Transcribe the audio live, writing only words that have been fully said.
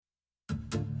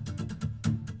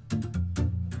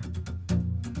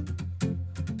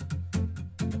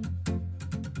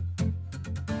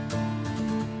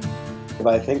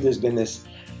But I think there's been this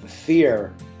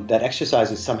fear that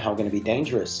exercise is somehow going to be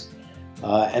dangerous.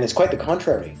 And it's quite the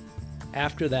contrary.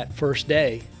 After that first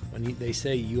day, when they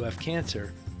say you have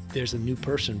cancer, there's a new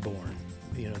person born.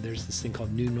 There's this thing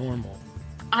called new normal.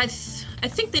 I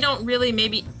think they don't really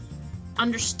maybe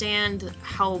understand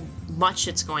how much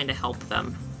it's going to help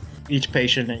them. Each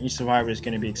patient and each survivor is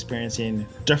going to be experiencing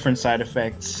different side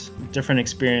effects, different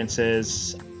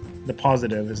experiences. The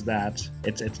positive is that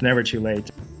it's never too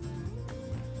late.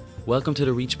 Welcome to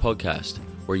the REACH podcast,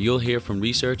 where you'll hear from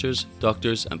researchers,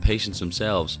 doctors and patients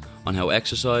themselves on how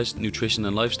exercise, nutrition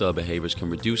and lifestyle behaviours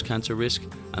can reduce cancer risk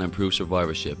and improve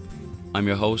survivorship. I'm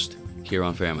your host,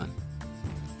 Kieran Fairman.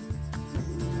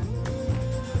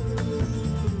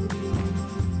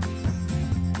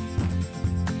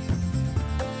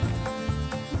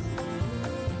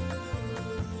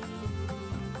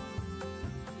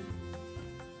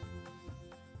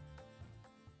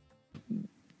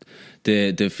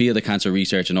 The field of cancer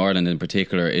research in Ireland in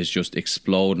particular is just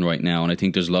exploding right now, and I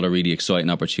think there's a lot of really exciting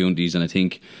opportunities, and I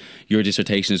think your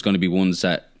dissertation is going to be one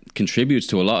that contributes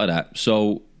to a lot of that.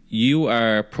 So you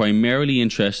are primarily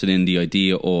interested in the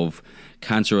idea of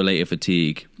cancer-related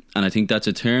fatigue, and I think that's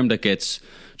a term that gets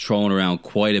thrown around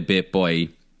quite a bit by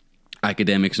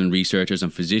academics and researchers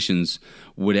and physicians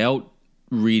without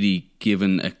really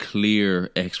given a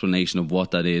clear explanation of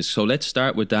what that is. So let's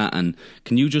start with that. And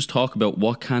can you just talk about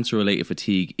what cancer-related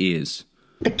fatigue is?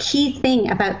 The key thing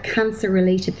about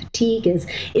cancer-related fatigue is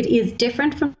it is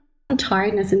different from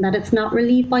tiredness in that it's not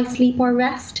relieved by sleep or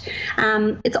rest.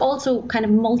 It's also kind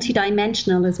of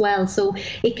multidimensional as well. So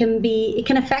it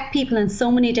can affect people in so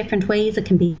many different ways. It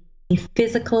can be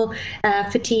physical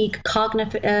fatigue,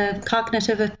 cognitive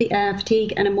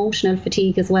fatigue, and emotional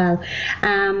fatigue as well.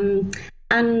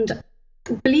 And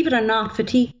believe it or not,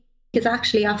 fatigue is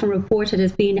actually often reported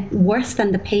as being worse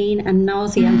than the pain and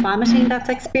nausea and vomiting that's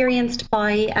experienced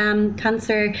by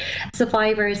cancer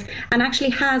survivors, and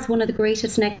actually has one of the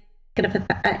greatest negative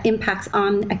impacts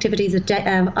on activities of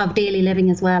daily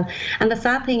living as well. And the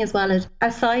sad thing as well is,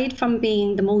 aside from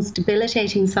being the most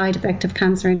debilitating side effect of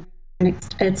cancer and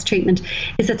its treatment,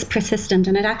 is it's persistent,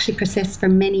 and it actually persists for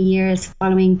many years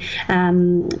following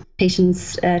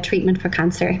patients' treatment for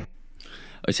cancer.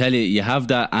 I tell you, you have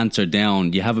that answer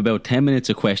down. You have about 10 minutes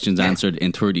of questions answered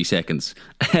in 30 seconds.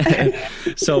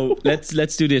 So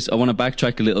let's do this. I want to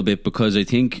backtrack a little bit, because I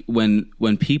think when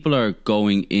people are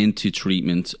going into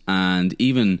treatment, and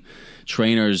even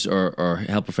trainers or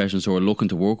health professionals who are looking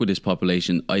to work with this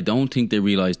population, I don't think they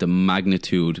realise the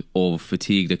magnitude of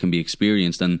fatigue that can be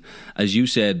experienced. And as you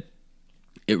said,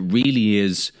 it really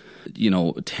is,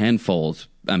 tenfold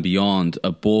and beyond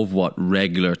above what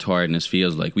regular tiredness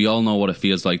feels like. We all know what it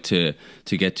feels like to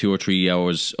get 2 or 3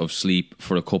 hours of sleep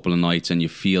for a couple of nights and you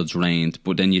feel drained,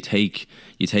 but then you take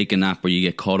a nap or you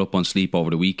get caught up on sleep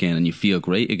over the weekend and you feel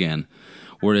great again.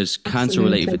 Whereas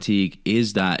cancer-related fatigue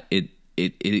is that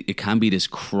it can be this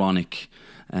chronic,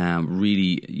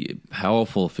 really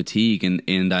powerful fatigue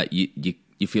in that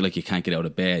you feel like you can't get out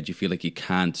of bed. You feel like you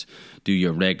can't do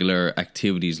your regular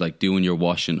activities like doing your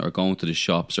washing or going to the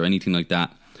shops or anything like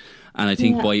that. And I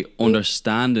think by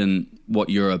understanding what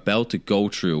you're about to go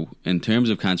through in terms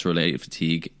of cancer-related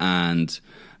fatigue, and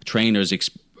trainers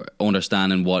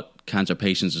understanding what cancer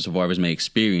patients and survivors may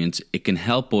experience, it can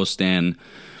help us then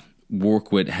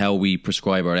work with how we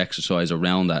prescribe our exercise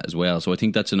around that as well. So I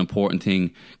think that's an important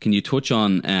thing. Can you touch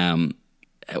on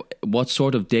what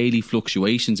sort of daily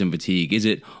fluctuations in fatigue? Is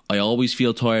it, I always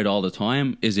feel tired all the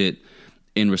time? Is it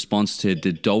in response to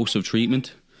the dose of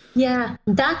treatment? Yeah,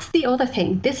 that's the other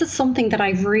thing. This is something that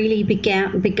I really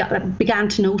began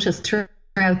to notice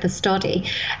throughout the study.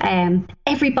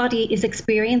 Everybody is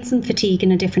experiencing fatigue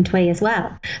in a different way as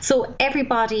well. So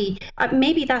everybody,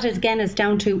 maybe that is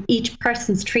down to each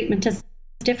person's treatment is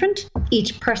different.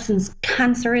 Each person's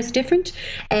cancer is different.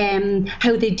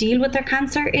 How they deal with their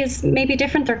cancer is maybe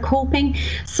different. They're coping.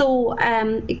 So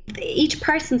each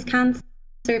person's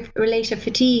cancer-related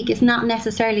fatigue is not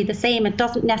necessarily the same. It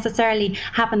doesn't necessarily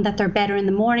happen that they're better in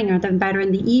the morning or they're better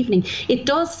in the evening. It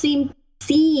does seem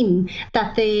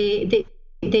that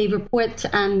they report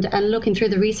and looking through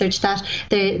the research that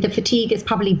the fatigue is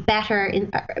probably better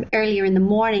earlier in the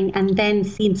morning and then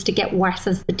seems to get worse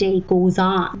as the day goes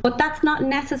on. But that's not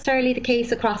necessarily the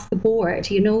case across the board,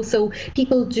 so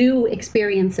people do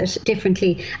experience it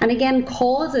differently. And again,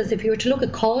 causes, if you were to look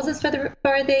at causes for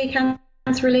the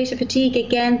cancer-related fatigue,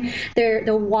 again, they're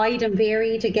wide and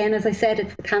varied. Again, as I said,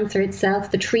 it's the cancer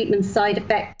itself, the treatment side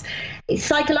effects,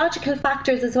 psychological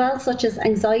factors as well, such as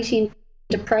anxiety and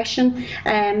depression,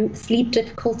 sleep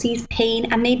difficulties,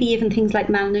 pain, and maybe even things like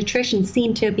malnutrition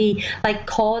seem to be like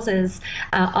causes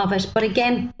of it. But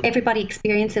again, everybody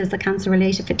experiences the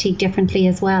cancer-related fatigue differently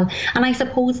as well. And I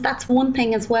suppose that's one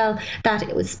thing as well that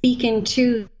it was speaking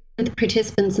to the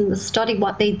participants in the study.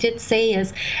 What they did say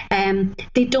is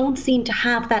they don't seem to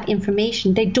have that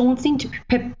information. They don't seem to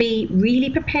be really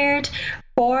prepared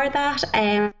for that.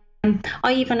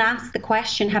 I even asked the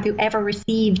question, have you ever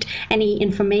received any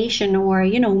information or,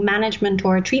 management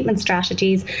or treatment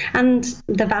strategies? And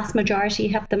the vast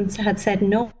majority of them had said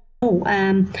no.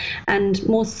 And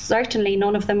most certainly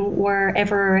none of them were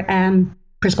ever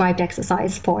prescribed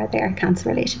exercise for their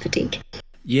cancer-related fatigue.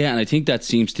 Yeah, and I think that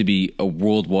seems to be a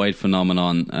worldwide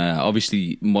phenomenon.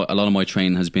 Obviously, a lot of my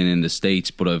training has been in the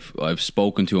States, but I've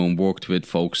spoken to and worked with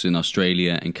folks in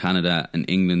Australia and Canada and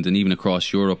England and even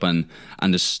across Europe. And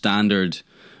the standard,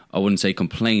 I wouldn't say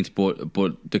complaint, but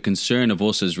the concern of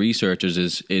us as researchers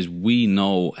is we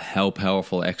know how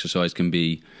powerful exercise can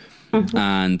be. Mm-hmm.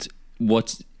 And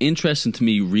what's interesting to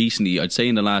me recently, I'd say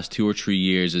in the last 2 or 3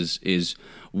 years, is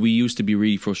we used to be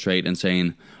really frustrated and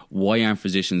saying, why aren't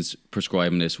physicians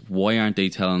prescribing this? Why aren't they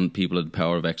telling people the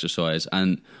power of exercise?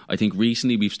 And I think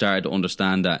recently we've started to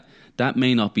understand that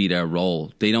may not be their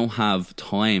role. They don't have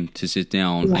time to sit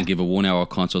down and give a 1-hour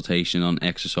consultation on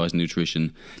exercise and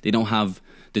nutrition. They don't have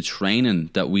the training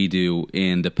that we do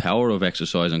in the power of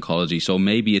exercise oncology. So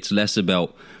maybe it's less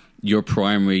about your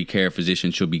primary care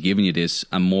physician should be giving you this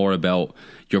and more about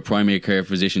your primary care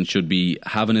physician should be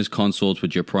having his consults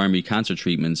with your primary cancer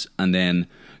treatments and then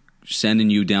sending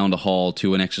you down the hall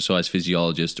to an exercise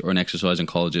physiologist or an exercise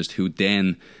oncologist who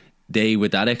then they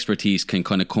with that expertise can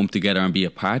kind of come together and be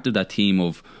a part of that team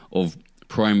of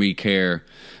primary care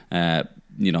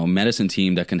medicine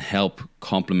team that can help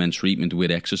complement treatment with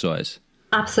exercise.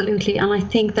 Absolutely, and I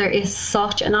think there is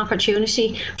such an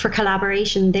opportunity for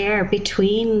collaboration there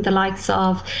between the likes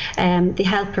of the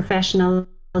health professionals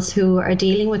who are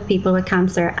dealing with people with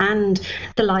cancer and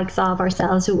the likes of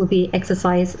ourselves who will be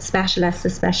exercise specialists,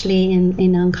 especially in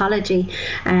oncology.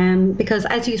 Because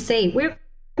as you say, we're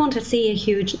going to see a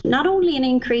huge, not only an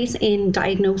increase in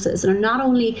diagnosis or not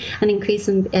only an increase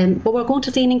in, but we're going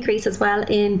to see an increase as well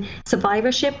in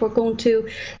survivorship. We're going to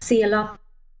see a lot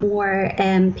more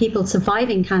people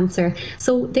surviving cancer.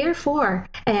 So therefore,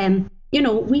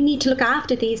 we need to look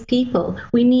after these people.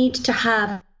 We need to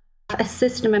have a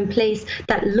system in place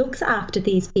that looks after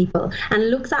these people and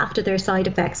looks after their side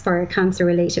effects for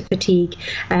cancer-related fatigue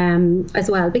as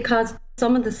well, because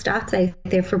some of the stats out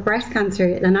there for breast cancer,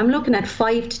 and I'm looking at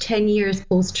 5 to 10 years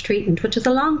post-treatment, which is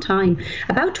a long time.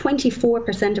 About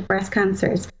 24% of breast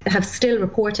cancers have still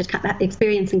reported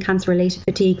experiencing cancer-related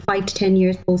fatigue 5 to 10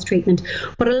 years post-treatment.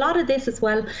 But a lot of this as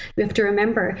well, we have to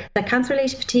remember that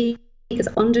cancer-related fatigue is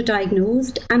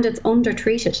underdiagnosed and it's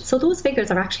undertreated. So those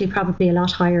figures are actually probably a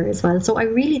lot higher as well. So I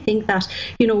really think that,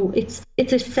 it's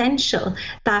essential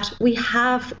that we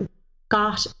have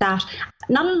got that,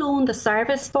 not alone the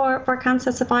service for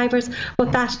cancer survivors,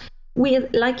 but that we,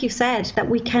 like you said, that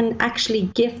we can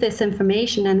actually give this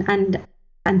information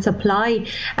and supply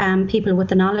people with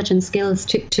the knowledge and skills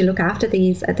to look after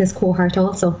this cohort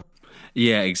also.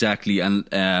 Yeah, exactly. And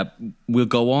we'll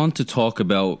go on to talk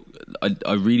about,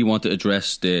 I really want to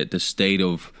address the state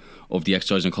of the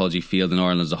exercise oncology field in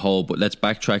Ireland as a whole, but let's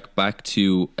backtrack back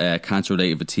to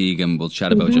cancer-related fatigue and we'll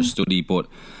chat about your study. But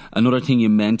another thing you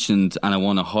mentioned, and I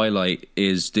want to highlight,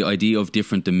 is the idea of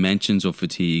different dimensions of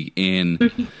fatigue.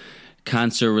 In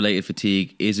cancer-related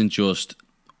fatigue isn't just,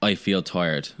 I feel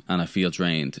tired and I feel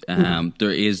drained.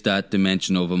 There is that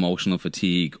dimension of emotional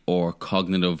fatigue or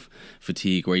cognitive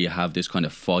fatigue where you have this kind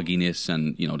of fogginess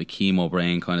and, the chemo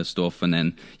brain kind of stuff. And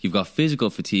then you've got physical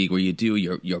fatigue where you do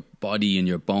your body and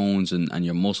your bones and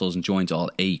your muscles and joints all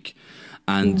ache.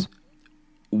 And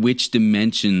which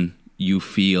dimension you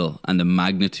feel and the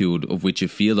magnitude of which you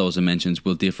feel those dimensions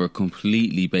will differ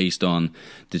completely based on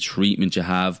the treatment you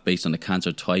have, based on the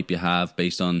cancer type you have,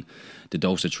 based on the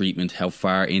dose of treatment, how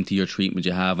far into your treatment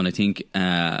you have. And I think,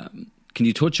 can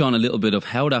you touch on a little bit of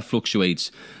how that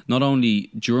fluctuates, not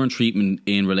only during treatment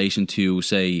in relation to,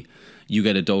 say, you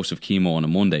get a dose of chemo on a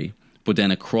Monday, but then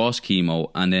across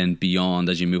chemo and then beyond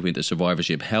as you move into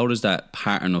survivorship? How does that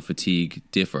pattern of fatigue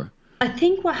differ? I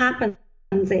think what happens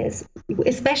is,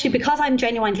 especially because I'm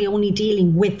genuinely only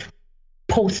dealing with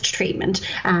post-treatment,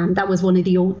 that was one of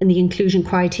the inclusion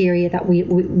criteria that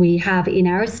we have in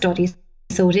our studies.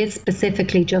 So it is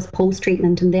specifically just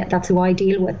post-treatment, and that's who I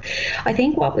deal with. I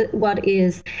think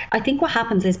what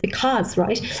happens is because,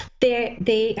 right,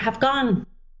 they have gone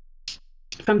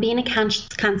from being a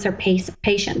cancer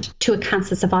patient to a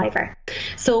cancer survivor.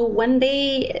 So when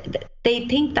they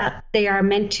think that they are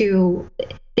meant to,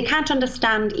 they can't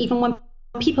understand, even when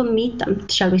people meet them,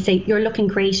 shall we say, you're looking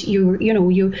great,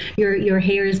 your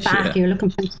hair is back, you're looking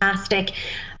fantastic,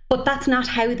 but that's not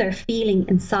how they're feeling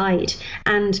inside.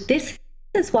 And this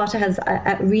is what has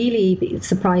really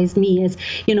surprised me, is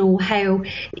how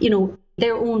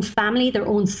their own family, their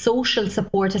own social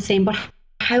support is saying, but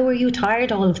how are you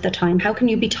tired all of the time? How can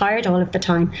you be tired all of the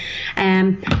time?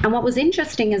 And what was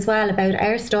interesting as well about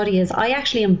our study is I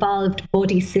actually involved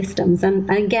buddy systems, and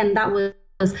again, that was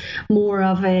more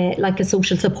of a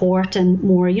social support and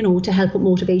more, to help with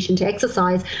motivation to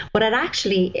exercise. But it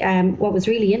actually, what was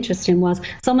really interesting was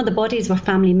some of the buddies were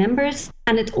family members,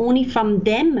 and it's only from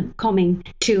them coming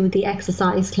to the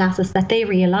exercise classes that they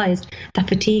realized that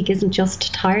fatigue isn't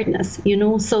just tiredness,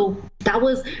 So that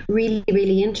was really,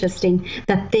 really interesting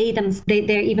that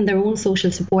they're even their own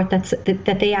social support,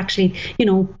 that they actually,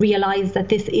 realize that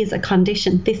this is a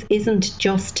condition. This isn't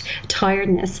just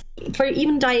tiredness. For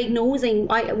even diagnosing,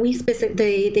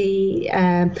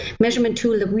 the measurement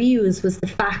tool that we use was the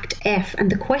FACT-F, and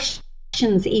the questions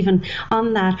even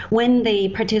on that, when the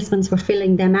participants were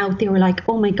filling them out, they were like,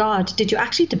 oh my God, did you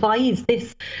actually devise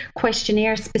this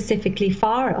questionnaire specifically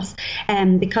for us?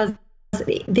 Because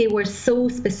they were so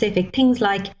specific. Things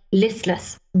like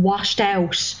listless, washed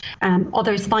out,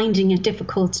 others finding it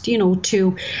difficult,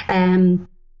 to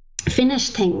finish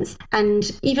things,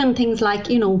 and even things like,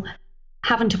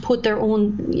 having to put their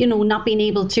own, not being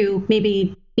able to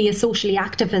maybe be as socially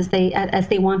active as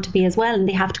they want to be as well, and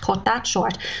they have to cut that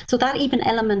short. So that even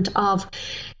element of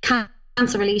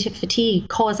cancer-related fatigue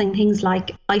causing things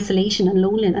like isolation and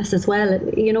loneliness as well,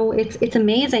 it's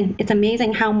amazing. It's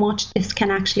amazing how much this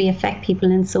can actually affect people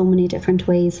in so many different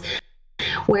ways.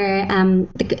 Where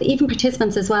even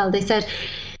participants as well, they said,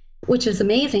 which is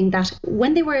amazing, that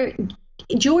when they were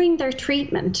during their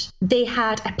treatment, they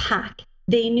had a pack.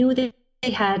 They knew that they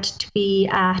had to be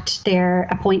at their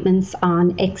appointments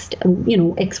on X,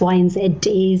 Y, and Z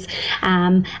days.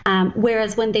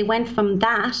 Whereas when they went from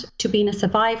that to being a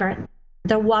survivor,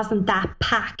 there wasn't that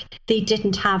pack. They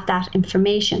didn't have that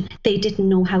information. They didn't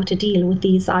know how to deal with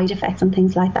these side effects and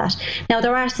things like that. Now,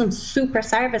 there are some super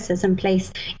services in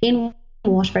place in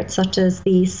Waterford, such as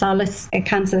the Solace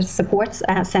Cancer Support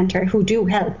Centre, who do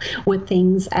help with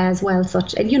things as well,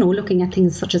 such looking at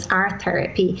things such as art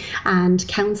therapy and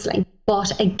counselling.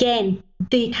 But again,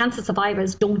 the cancer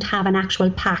survivors don't have an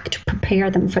actual pack to prepare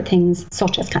them for things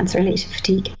such as cancer-related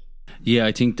fatigue. Yeah,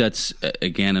 I think that's,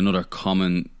 again, another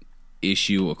common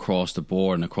issue across the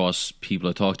board and across people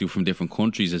I talk to from different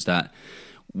countries, is that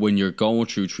when you're going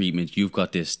through treatment, you've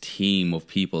got this team of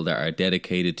people that are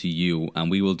dedicated to you,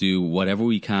 and we will do whatever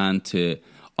we can to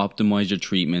optimize your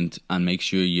treatment and make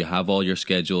sure you have all your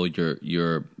schedule,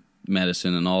 your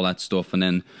medicine and all that stuff. And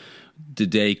then the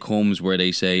day comes where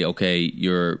they say, okay,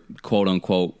 you're quote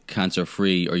unquote cancer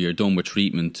free, or you're done with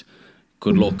treatment,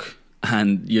 good luck.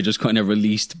 And you're just kind of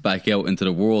released back out into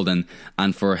the world,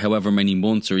 and for however many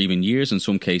months or even years in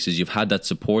some cases, you've had that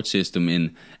support system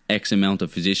in X amount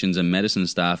of physicians and medicine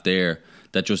staff there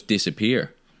that just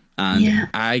disappear. And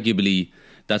arguably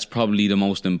that's probably the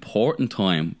most important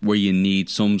time where you need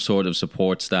some sort of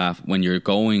support staff when you're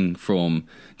going from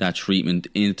that treatment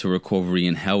into recovery,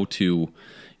 and how to,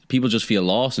 people just feel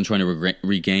lost and trying to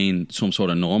regain some sort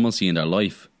of normalcy in their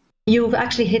life. You've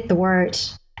actually hit the word,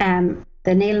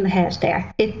 the nail on the head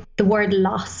there. The word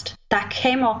lost, that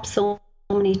came up so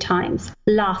many times.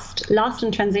 Lost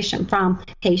in transition from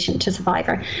patient to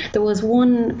survivor. There was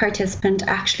one participant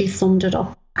actually summed it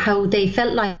up, how they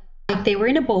felt like they were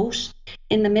in a boat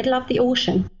in the middle of the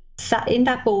ocean, sat in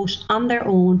that boat on their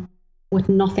own with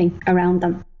nothing around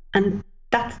them. And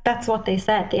that's what they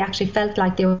said. They actually felt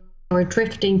like they were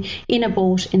drifting in a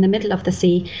boat in the middle of the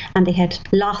sea, and they had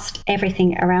lost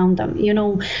everything around them,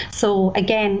 So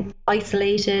again,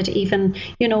 isolated, even,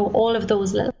 all of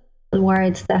those little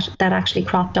words that actually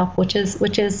cropped up, which is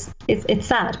it's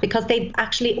sad, because they've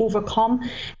actually overcome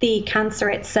the cancer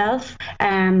itself.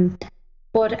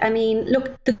 But I mean,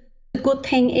 look, the good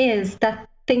thing is that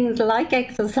things like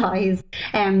exercise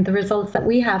and the results that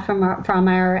we have from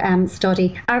our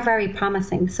study are very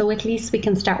promising. So at least we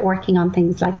can start working on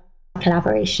things like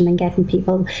collaboration and getting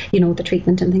people, the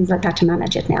treatment and things like that to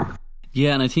manage it now.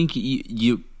 Yeah, and I think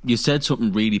you said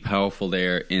something really powerful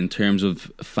there in terms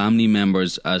of family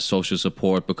members as social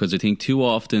support, because I think too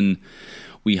often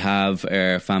we have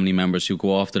our family members who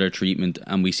go off to their treatment,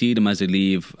 and we see them as they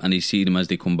leave and they see them as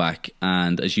they come back.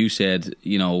 And as you said,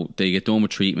 they get done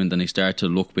with treatment and they start to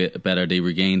look better. They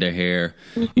regain their hair,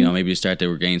 maybe they start to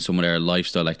regain some of their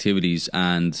lifestyle activities.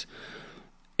 And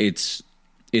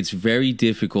it's very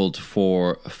difficult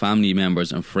for family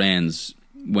members and friends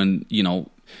when, you know,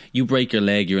 you break your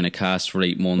leg, you're in a cast for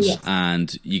 8 months, yes.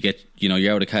 and you get, you know,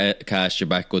 you're out of cast, you're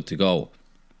back good to go.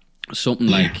 Something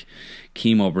like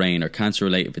chemo brain or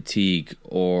cancer-related fatigue,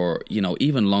 or, you know,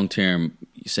 even long-term,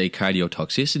 say,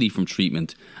 cardiotoxicity from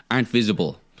treatment aren't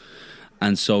visible.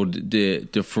 And so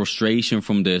the frustration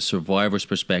from the survivor's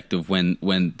perspective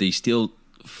when they still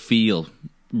feel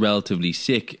relatively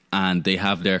sick and they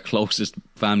have their closest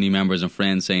family members and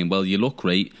friends saying, well, you look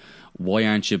great, why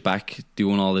aren't you back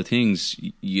doing all the things,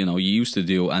 you know, you used to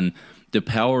do? And the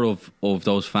power of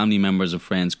those family members and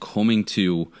friends coming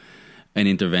to an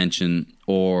intervention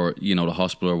or, you know, the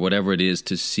hospital or whatever it is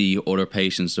to see other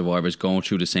patients, survivors going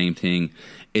through the same thing,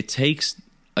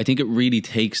 I think it really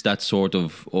takes that sort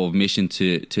of mission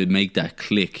to make that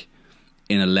click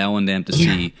in allowing them to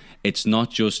see it's not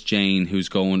just Jane who's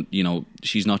going, you know,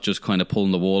 she's not just kind of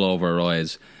pulling the wool over her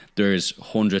eyes. There's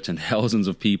hundreds and thousands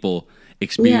of people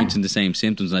experiencing the same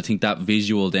symptoms. And I think that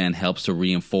visual then helps to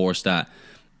reinforce that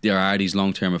there are these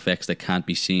long-term effects that can't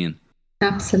be seen.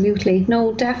 Absolutely.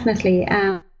 No, definitely.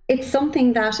 It's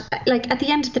something that, like, at the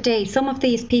end of the day, some of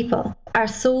these people are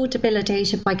so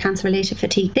debilitated by cancer-related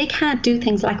fatigue, they can't do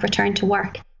things like return to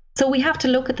work. So we have to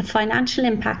look at the financial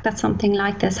impact that something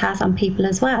like this has on people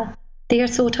as well. They are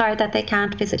so tired that they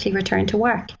can't physically return to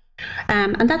work.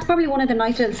 And that's probably one of the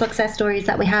nice little success stories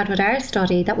that we had with our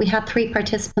study, that we had 3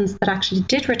 participants that actually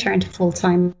did return to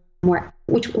full-time work,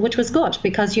 which was good,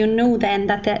 because you know then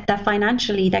that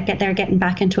financially they're getting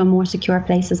back into a more secure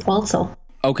places also.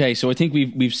 Okay, so I think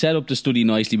we've set up the study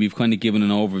nicely. We've kind of given an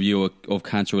overview of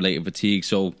cancer-related fatigue.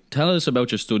 So tell us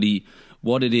about your study,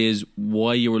 what it is,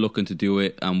 why you were looking to do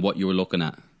it, and what you were looking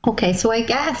at. Okay, so I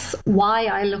guess why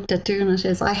I looked at doing it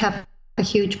is I have a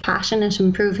huge passion at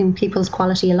improving people's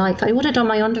quality of life. I would have done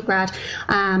my undergrad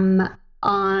on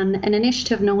an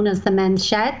initiative known as the Men's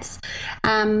Sheds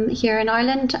here in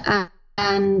Ireland.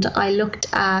 And I looked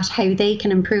at how they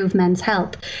can improve men's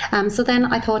health. So then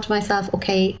I thought to myself,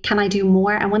 okay, can I do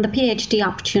more? And when the PhD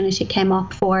opportunity came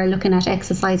up for looking at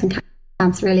exercise and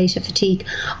cancer-related fatigue,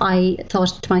 I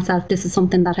thought to myself, this is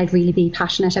something that I'd really be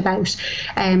passionate about.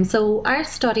 So our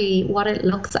study, what it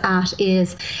looks at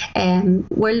is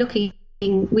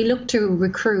we look to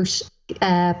recruit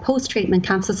post-treatment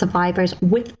cancer survivors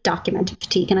with documented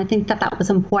fatigue. And I think that was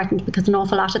important because an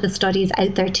awful lot of the studies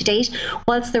out there to date,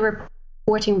 whilst they were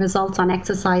reporting results on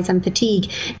exercise and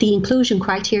fatigue, the inclusion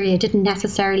criteria didn't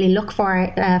necessarily look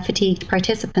for fatigued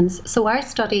participants. So our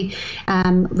study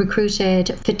recruited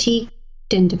fatigued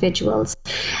individuals.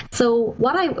 So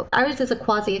ours is a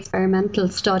quasi-experimental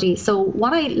study. So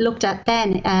what I looked at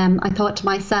then, I thought to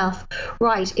myself,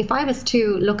 right, if I was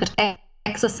to look at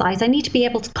exercise, I need to be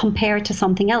able to compare it to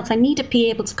something else. I need to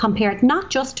be able to compare it not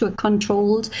just to a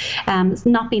controlled,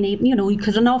 not being able, you know,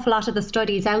 because an awful lot of the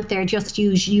studies out there just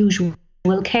use usual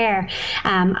care.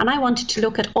 And I wanted to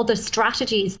look at other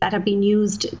strategies that have been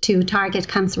used to target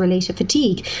cancer-related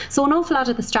fatigue. So an awful lot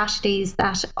of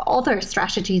the other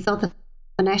strategies other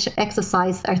than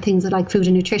exercise are things like food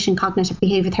and nutrition, cognitive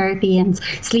behavior therapy, and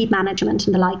sleep management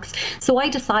and the likes. So I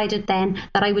decided then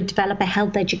that I would develop a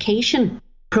health education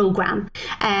program.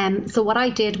 So what I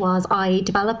did was I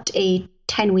developed a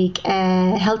 10-week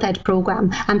health ed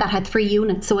program, and that had 3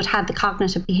 units. So it had the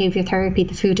cognitive behavior therapy,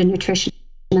 the food and nutrition,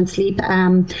 and sleep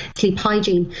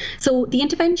hygiene. So the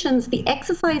interventions, the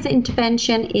exercise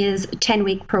intervention is a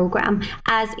 10-week program,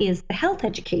 as is the health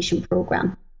education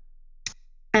program.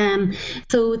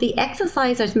 So the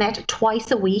exercisers met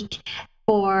twice a week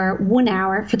for 1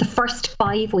 hour for the first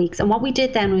 5 weeks. And what we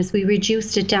did then was we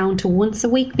reduced it down to once a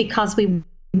week because we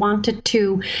wanted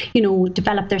to, you know,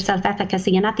 develop their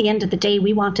self-efficacy. And at the end of the day,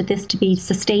 we wanted this to be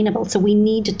sustainable. So we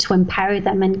needed to empower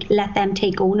them and let them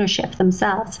take ownership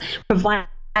themselves, provide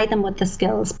them with the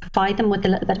skills, provide them with a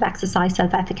little bit of exercise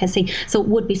self-efficacy, so it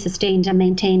would be sustained and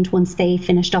maintained once they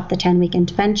finished up the 10-week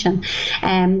intervention.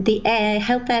 The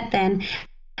health ed then,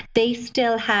 they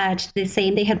still had the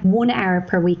same, they had 1 hour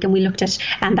per week, and we looked at,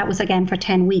 and that was again for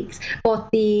 10 weeks, but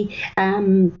they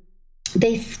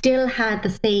still had the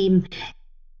same,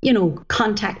 you know,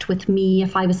 contact with me.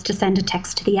 If I was to send a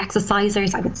text to the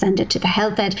exercisers, I would send it to the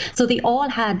health ed. So they all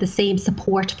had the same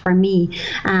support for me.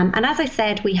 And as I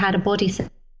said, we had a buddy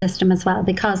system as well,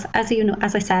 because as you know,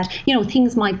 as I said, you know,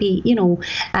 things might be, you know,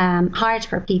 hard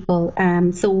for people.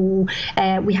 So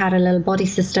we had a little buddy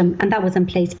system, and that was in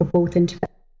place for both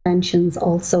interventions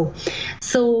also.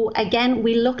 So again,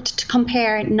 we looked to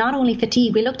compare not only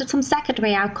fatigue, we looked at some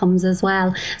secondary outcomes as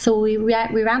well. So we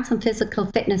ran some physical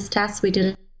fitness tests. We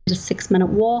did a a 6-minute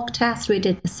walk test. We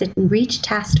did the sit and reach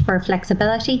test for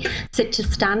flexibility, sit to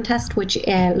stand test, which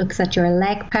looks at your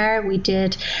leg power. We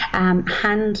did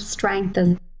hand strength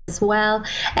as well.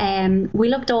 We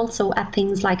looked also at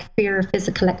things like fear of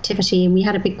physical activity, and we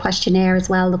had a big questionnaire as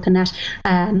well, looking at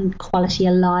quality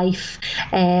of life.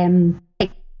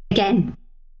 Again,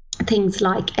 things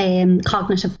like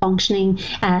cognitive functioning,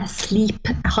 sleep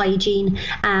hygiene,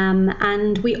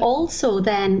 and we also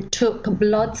then took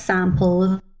blood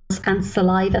samples and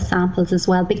saliva samples as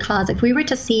well, because if we were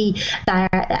to see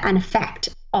an effect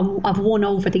of one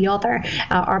over the other,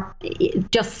 or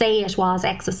just say it was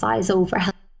exercise over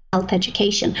health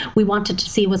education, we wanted to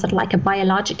see, was it like a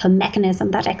biological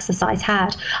mechanism that exercise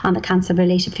had on the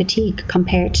cancer-related fatigue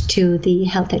compared to the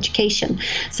health education.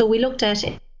 So we looked at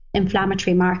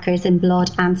inflammatory markers in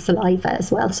blood and saliva as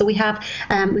well. So we had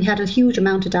a huge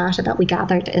amount of data that we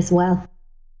gathered as well,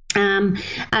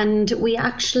 and we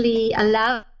actually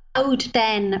allowed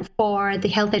then for the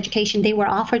health education. They were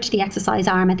offered the exercise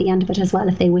arm at the end of it as well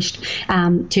if they wished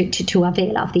to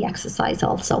avail of the exercise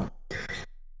also.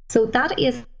 So that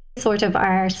is sort of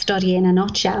our study in a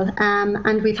nutshell,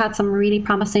 and we've had some really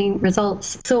promising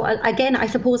results. So again, I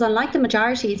suppose unlike the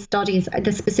majority of studies,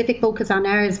 the specific focus on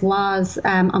ours was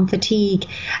on fatigue,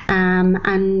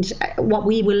 and what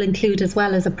we will include as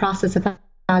well as a process of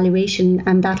evaluation,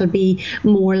 and that'll be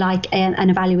more like an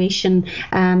evaluation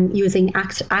using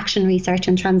action research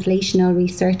and translational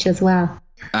research as well.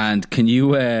 And can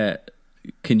you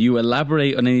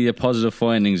elaborate on any of the positive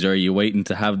findings, or are you waiting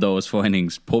to have those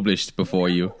findings published before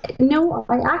you? No,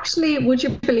 I actually, would you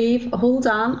believe, hold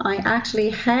on, I actually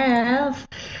have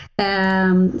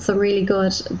some really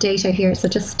good data here. So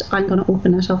I'm going to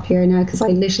open it up here now, because I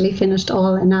literally finished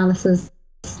all analysis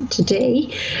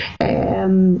today.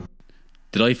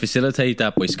 Did I facilitate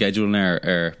that by scheduling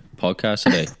our podcast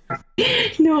today?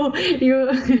 No,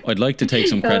 I'd like to take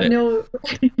some credit. No.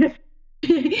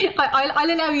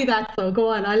 I'll allow you that, so go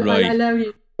on. I'll allow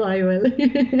you. I will.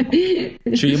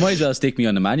 Sure, you might as well stick me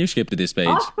on the manuscript at this page.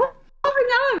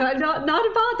 Oh no, not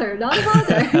a bother.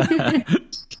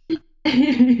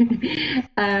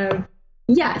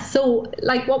 Yeah, so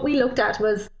like what we looked at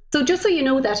was, so just so you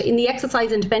know that in the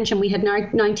exercise intervention we had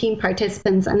 19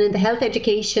 participants, and in the health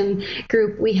education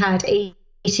group we had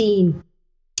 18,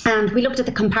 and we looked at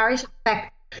the comparative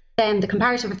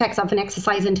effects of an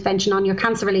exercise intervention on your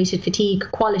cancer-related fatigue,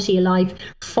 quality of life,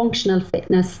 functional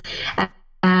fitness,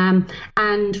 and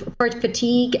for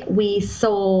fatigue we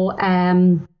saw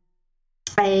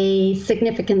a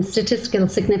statistical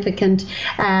significant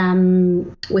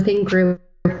within group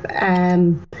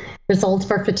results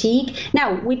for fatigue.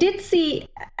 Now, we did see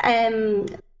a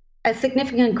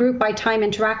significant group by time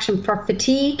interaction for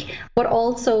fatigue, but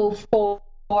also for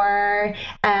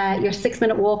your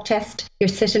 6-minute walk test, your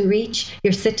sit and reach,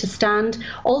 your sit to stand,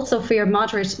 also for your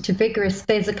moderate to vigorous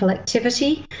physical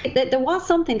activity. There was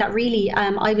something that really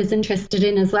I was interested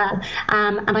in as well,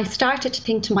 and I started to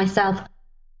think to myself,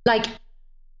 like,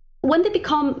 when they've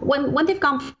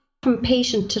gone from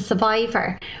patient to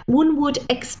survivor, one would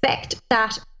expect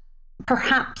that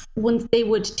perhaps once they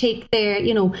would take their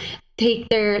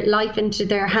life into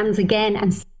their hands again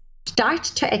and start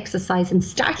to exercise and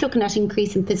start looking at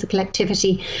increase in physical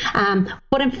activity.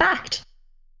 But in fact,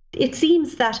 it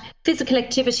seems that physical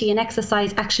activity and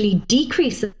exercise actually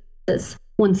decreases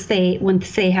once they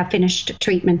have finished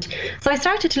treatment. So I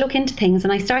started to look into things,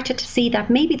 and I started to see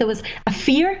that maybe there was a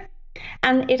fear,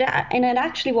 and it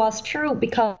actually was true,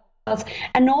 because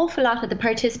an awful lot of the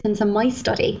participants in my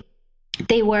study,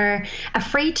 they were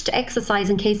afraid to exercise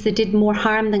in case they did more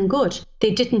harm than good.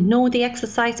 They didn't know the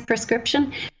exercise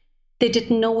prescription. They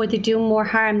didn't know whether they do more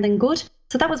harm than good.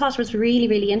 So that was what was really,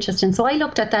 really interesting. So I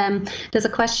looked at them. There's a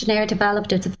questionnaire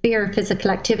developed. It's a fear of physical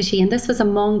activity. And this was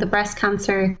among the breast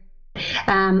cancer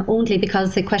only,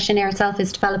 because the questionnaire itself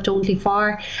is developed only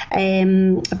for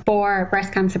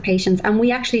breast cancer patients. And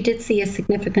we actually did see a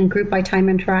significant group by time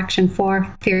interaction for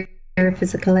fear of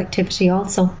physical activity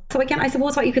also. So again, I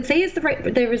suppose what you could say is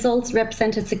the results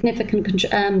represented significant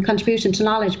contribution to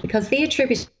knowledge, because they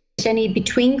attribute any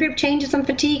between group changes in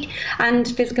fatigue and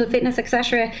physical fitness,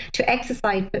 etc., to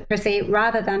exercise per se,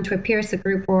 rather than to a peer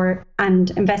group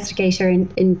and investigator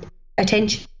in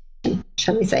attention,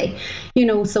 shall we say.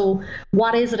 So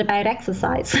what is it about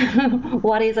exercise?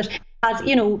 What is it? As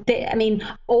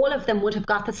all of them would have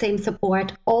got the same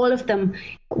support. All of them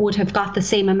would have got the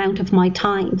same amount of my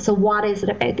time. So what is it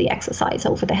about the exercise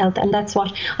over the health? And that's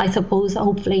what I suppose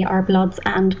hopefully our bloods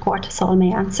and cortisol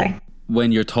may answer.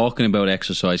 When you're talking about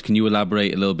exercise, can you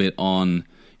elaborate a little bit on,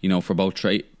 for both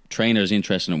trainers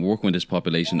interested in working with this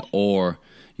population, or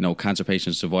cancer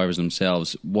patients, survivors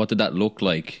themselves? What did that look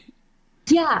like?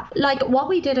 Yeah, like what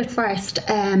we did at first,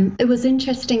 it was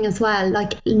interesting as well.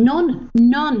 Like none,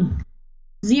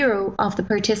 zero of the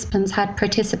participants had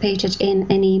participated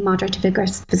in any moderate to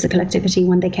vigorous physical activity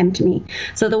when they came to me.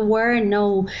 So there were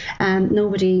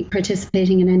nobody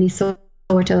participating in any sort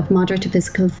of moderate to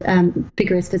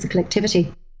vigorous physical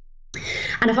activity.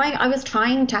 And if I was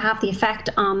trying to have the effect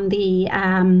on the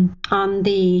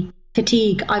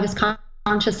fatigue, I was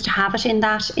conscious to have it in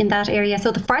that area.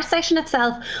 So the first session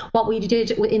itself, what we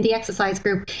did in the exercise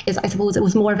group is, I suppose, it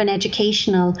was more of an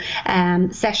educational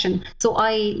session. So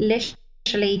I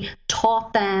literally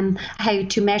taught them how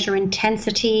to measure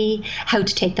intensity, how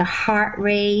to take their heart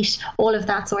rate, all of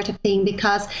that sort of thing,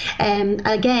 because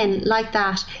again, like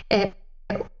that,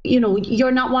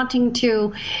 you're not wanting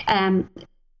to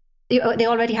they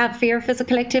already have fear of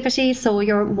physical activity, so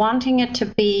you're wanting it to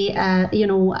be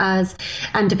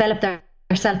and develop their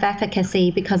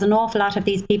self-efficacy, because an awful lot of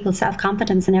these people's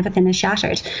self-confidence and everything is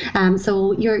shattered.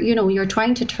 So you're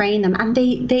trying to train them, and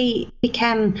they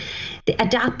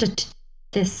adapted to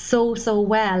this so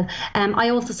well. I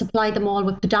also supplied them all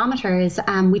with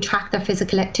pedometers. We track their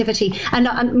physical activity,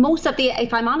 and most of the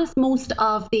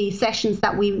sessions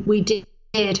that we did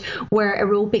were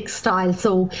aerobic style.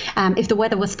 So if the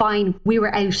weather was fine, we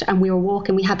were out and we were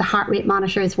walking. We had the heart rate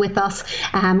monitors with us.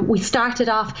 We started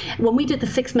off when we did the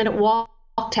 6-minute walk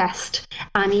test.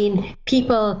 I mean,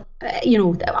 people, they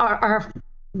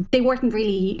weren't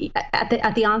really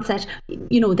at the onset.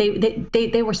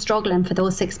 They were struggling for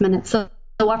those 6 minutes. So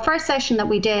our first session that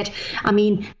we did, I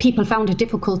mean, people found it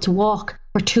difficult to walk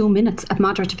for 2 minutes at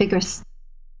moderate to vigorous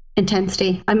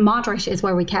intensity, and moderate is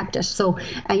where we kept it. So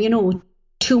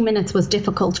 2 minutes was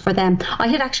difficult for them. I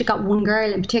had actually got one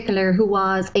girl in particular who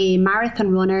was a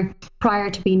marathon runner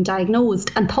prior to being diagnosed,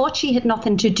 and thought she had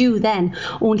nothing to do then,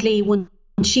 only when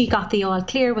she got the all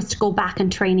clear was to go back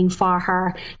and training for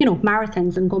her,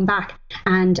 marathons and going back.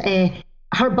 And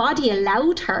her body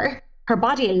allowed her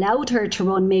to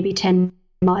run maybe 10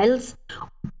 miles,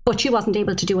 but she wasn't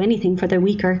able to do anything for the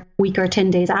week or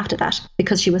 10 days after that,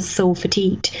 because she was so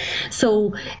fatigued.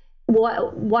 So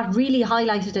what really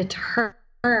highlighted it to her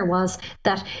was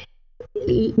that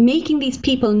making these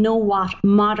people know what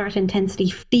moderate intensity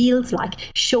feels like,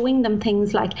 showing them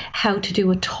things like how to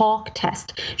do a talk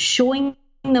test, showing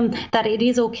them that it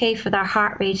is okay for their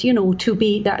heart rate, to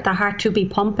be their heart to be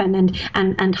pumping, and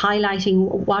highlighting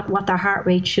what their heart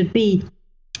rate should be.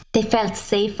 They felt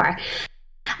safer.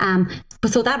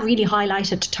 So that really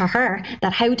highlighted to her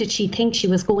that how did she think she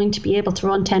was going to be able to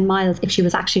run 10 miles if she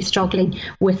was actually struggling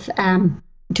with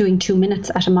doing 2 minutes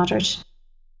at a moderate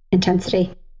intensity.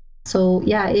 So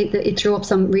yeah, it threw up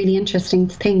some really interesting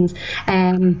things.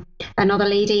 Another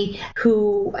lady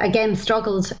who again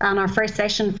struggled on our first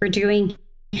session for doing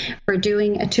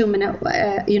a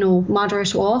 2-minute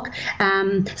moderate walk,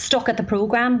 stuck at the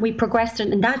program. We progressed it,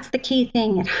 and that's the key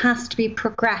thing. It has to be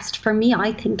progressed, for me,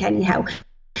 I think, anyhow.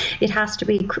 It has to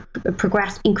be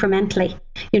progressed incrementally,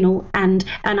 and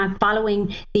I'm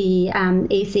following the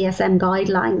ACSM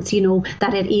guidelines,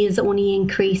 that it is only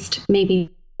increased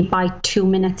maybe by 2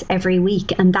 minutes every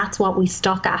week, and that's what we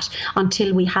stuck at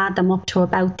until we had them up to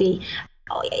about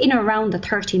around the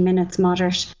 30 minutes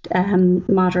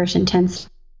moderate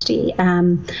intensity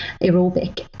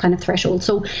aerobic kind of threshold.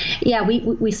 So yeah,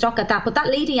 we stuck at that. But that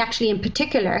lady actually in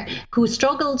particular, who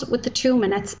struggled with the 2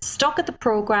 minutes, stuck at the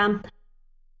program,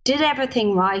 did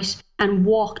everything right, and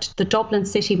walked the Dublin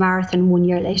City Marathon 1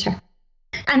 year later.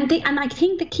 And I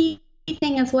think the key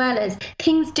thing as well is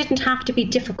things didn't have to be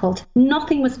difficult.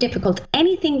 Nothing was difficult.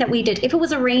 Anything that we did, if it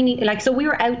was a rainy, so we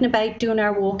were out and about doing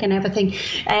our walk and everything,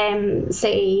 and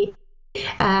if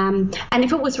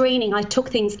it was raining, I took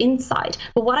things inside.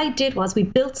 But what I did was we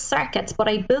built circuits, but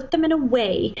I built them in a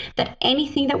way that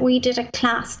anything that we did at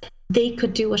class, they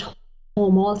could do at home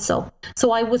also.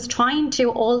 So I was trying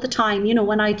to all the time,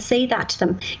 when I'd say that to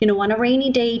them, on a rainy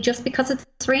day, just because it's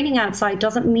raining outside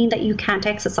doesn't mean that you can't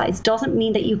exercise, doesn't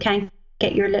mean that you can't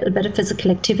get your little bit of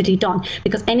physical activity done,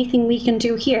 because anything we can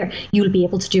do here, you'll be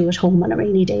able to do at home on a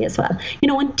rainy day as well.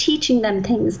 And teaching them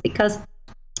things, because,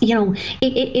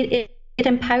 it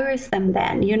empowers them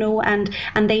then,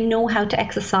 and they know how to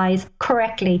exercise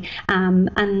correctly,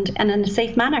 and in a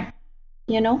safe manner,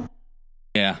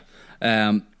 Yeah.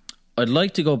 I'd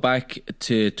like to go back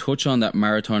to touch on that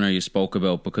marathoner you spoke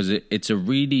about, because it's a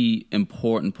really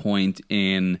important point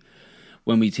in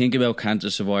when we think about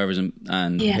cancer survivors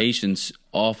and patients.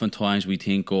 Oftentimes we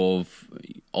think of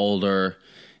older,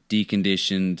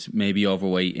 deconditioned, maybe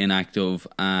overweight, inactive,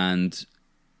 and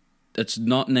that's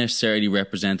not necessarily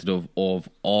representative of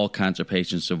all cancer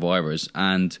patient survivors.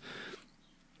 And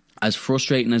as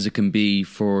frustrating as it can be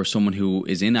for someone who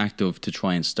is inactive to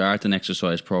try and start an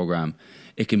exercise program,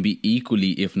 it can be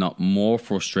equally, if not more,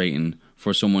 frustrating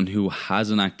for someone who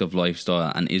has an active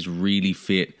lifestyle and is really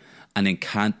fit and then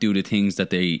can't do the things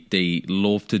that they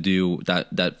love to do,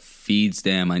 that feeds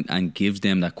them and gives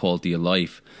them that quality of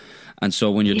life. And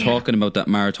so when you're talking about that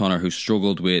marathoner who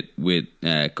struggled with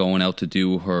going out to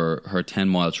do her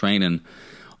 10-mile training,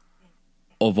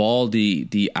 of all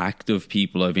the active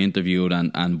people I've interviewed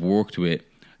and worked with,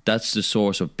 that's the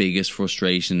source of biggest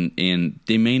frustration.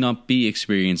 They may not be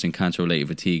experiencing cancer-related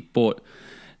fatigue, but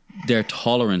their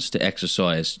tolerance to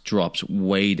exercise drops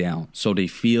way down. So they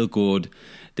feel good.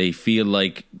 They feel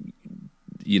like,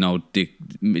 you know, the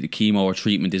chemo or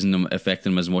treatment isn't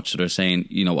affecting them as much. So they're saying,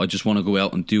 you know, I just want to go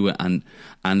out and do it. And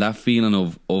that feeling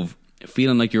of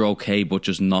feeling like you're okay, but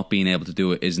just not being able to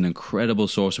do it is an incredible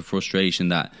source of frustration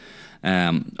that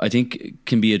I think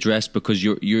can be addressed, because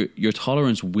your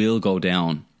tolerance will go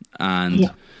down. And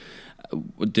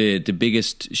the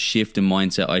biggest shift in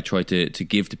mindset I try to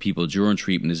give to people during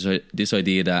treatment is this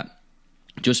idea that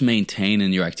just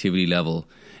maintaining your activity level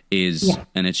is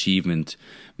an achievement.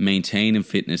 Maintaining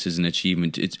fitness is an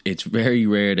achievement. It's very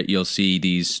rare that you'll see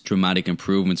these dramatic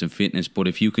improvements in fitness, but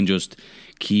if you can just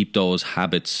keep those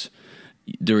habits,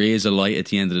 there is a light at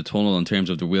the end of the tunnel in terms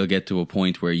of there will get to a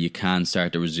point where you can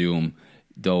start to resume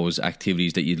those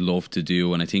activities that you'd love to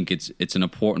do. And I think it's an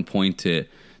important point to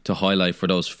highlight for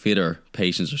those fitter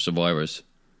patients or survivors.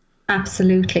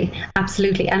 Absolutely.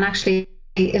 And actually,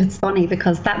 it's funny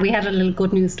because that we had a little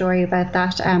good news story about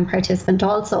that participant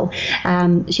also.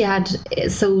 She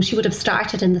would have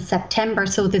started in the September,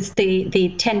 so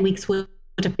the 10 weeks would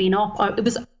have been up, or it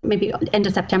was maybe end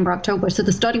of September, October, so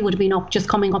the study would have been up just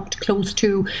coming up close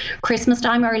to Christmas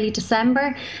time, early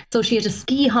December. So she had a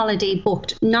ski holiday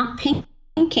booked, not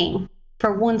thinking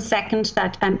for 1 second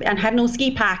that and had no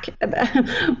ski pack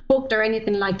booked or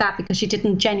anything like that, because she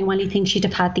didn't genuinely think she'd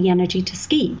have had the energy to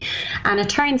ski. And it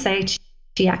turns out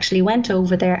she actually went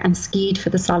over there and skied for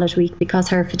the solid week because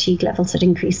her fatigue levels had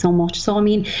increased so much. So I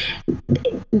mean,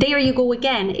 there you go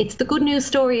again. It's the good news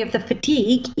story of the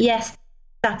fatigue. Yes,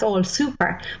 that's all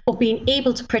super, but being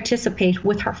able to participate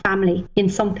with her family in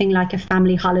something like a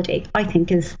family holiday, I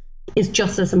think is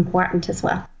just as important as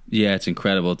well. Yeah, it's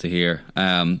incredible to hear.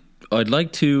 I'd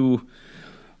like to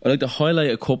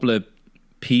highlight a couple of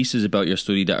pieces about your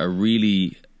study that I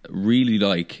really, really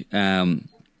like.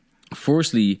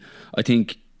 Firstly, I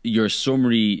think your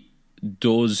summary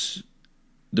does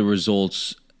the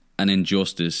results an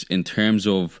injustice in terms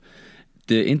of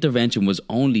the intervention was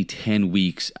only 10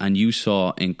 weeks and you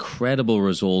saw incredible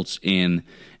results in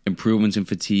improvements in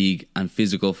fatigue and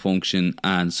physical function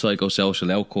and psychosocial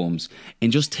outcomes.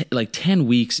 In just 10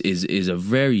 weeks is a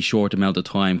very short amount of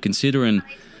time, considering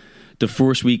the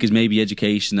first week is maybe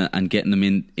education and getting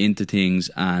them into things,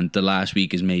 and the last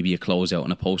week is maybe a closeout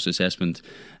and a post-assessment.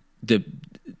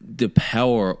 The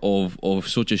power of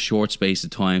such a short space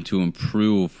of time to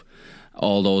improve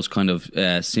all those kind of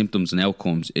symptoms and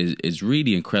outcomes is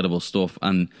really incredible stuff.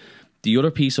 And the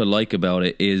other piece I like about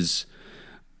it is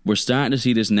we're starting to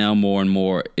see this now more and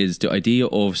more, is the idea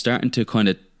of starting to kind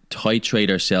of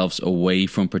titrate ourselves away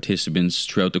from participants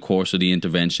throughout the course of the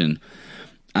intervention.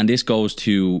 And this goes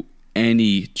to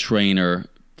any trainer,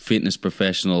 fitness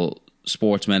professional,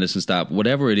 sports medicine staff,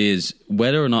 whatever it is,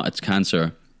 whether or not it's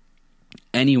cancer,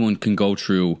 anyone can go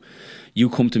through. You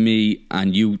come to me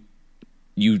and you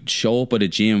show up at a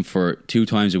gym for 2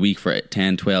 times a week for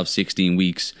 10, 12, 16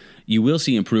 weeks, you will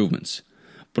see improvements.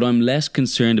 But I'm less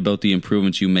concerned about the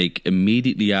improvements you make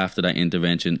immediately after that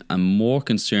intervention. I'm more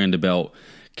concerned about,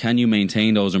 can you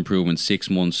maintain those improvements 6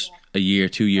 months, a year,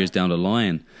 2 years down the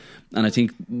line? And I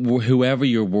think whoever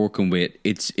you're working with,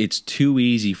 it's too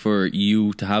easy for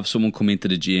you to have someone come into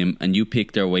the gym and you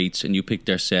pick their weights and you pick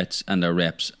their sets and their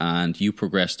reps and you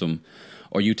progress them,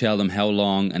 or you tell them how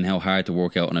long and how hard to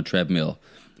work out on a treadmill.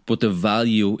 But the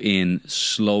value in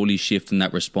slowly shifting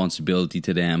that responsibility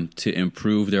to them to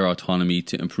improve their autonomy,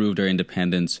 to improve their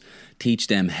independence, teach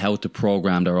them how to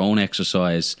program their own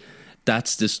exercise,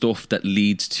 that's the stuff that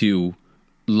leads to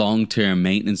long-term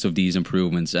maintenance of these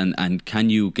improvements. And can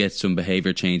you get some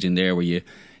behavior change in there where you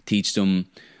teach them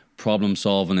problem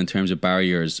solving in terms of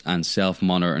barriers and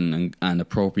self-monitoring and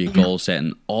appropriate goal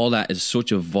setting? All that is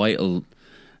such a vital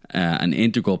and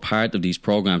integral part of these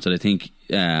programs that I think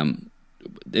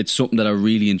it's something that I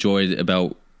really enjoyed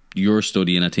about your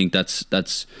study, and I think that's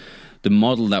the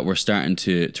model that we're starting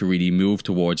to really move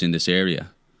towards in this area.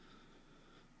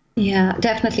 Yeah,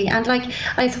 definitely. And like,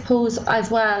 I suppose as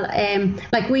well,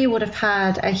 like we would have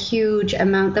had a huge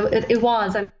amount. It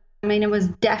was. I mean, it was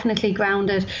definitely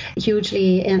grounded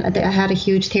hugely in. I had a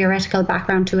huge theoretical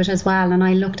background to it as well, and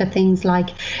I looked at things like,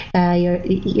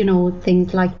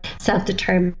 things like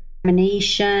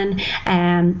self-determination,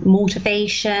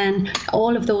 motivation,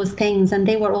 all of those things, and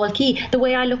they were all key. The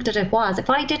way I looked at it was, if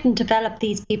I didn't develop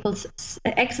these people's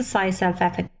exercise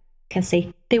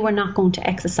self-efficacy, they were not going to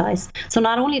exercise. So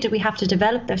not only did we have to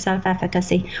develop their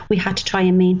self-efficacy, we had to try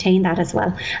and maintain that as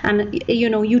well. And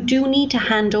you do need to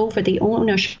hand over the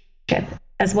ownership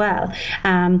as well.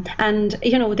 And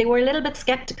they were a little bit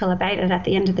skeptical about it at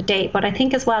the end of the day. But I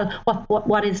think as well,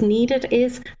 what is needed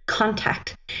is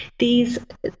contact. These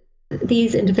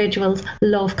individuals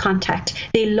love contact.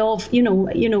 They love,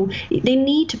 they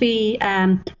need to be,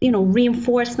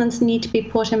 reinforcements need to be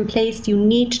put in place. You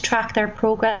need to track their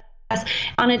progress.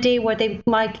 On a day where they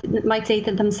might say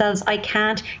to themselves, I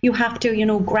can't, you have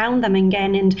to, ground them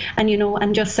again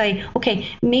and just say, okay,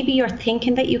 maybe you're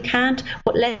thinking that you can't,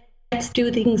 but let's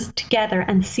do things together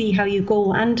and see how you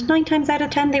go. And 9 times out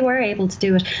of 10, they were able to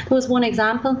do it. There was one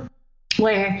example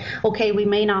where, okay, we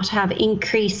may not have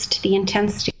increased the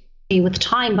intensity with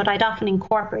time, but I'd often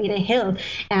incorporate a hill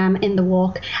in the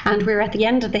walk, and we were at the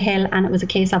end of the hill, and it was a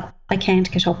case of, I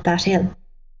can't get up that hill.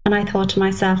 And I thought to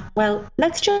myself, well,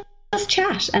 let's just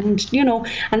chat. And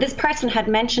this person had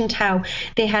mentioned how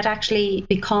they had actually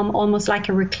become almost like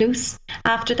a recluse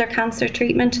after their cancer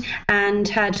treatment, and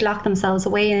had locked themselves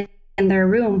away in their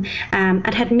room,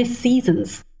 and had missed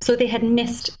seasons. So they had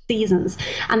missed seasons.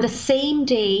 And the same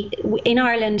day in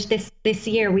Ireland this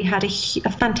year, we had a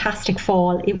fantastic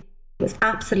fall. It was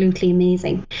absolutely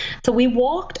amazing. So we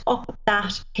walked up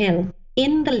that hill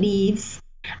in the leaves,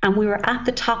 and we were at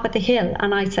the top of the hill,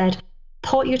 and I said,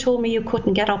 thought you told me you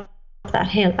couldn't get up that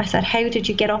hill. I said, how did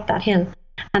you get up that hill?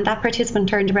 And that participant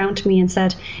turned around to me and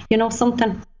said,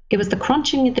 something, it was the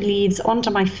crunching of the leaves under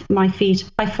my feet.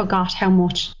 I forgot how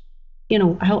much,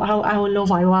 how in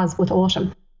love I was with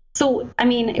autumn. So, I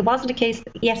mean, it wasn't a case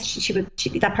that, yes,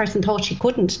 that person thought she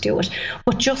couldn't do it,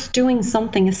 but just doing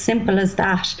something as simple as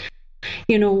that,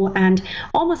 and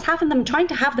almost trying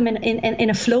to have them in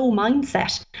a flow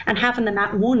mindset, and having them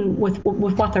at one with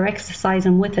what they're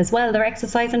exercising with as well. They're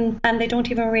exercising and they don't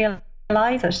even realize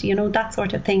it, that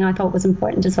sort of thing I thought was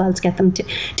important as well, to get them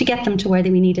to where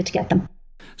we needed to get them.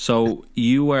 So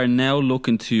you are now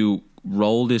looking to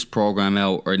roll this program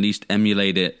out, or at least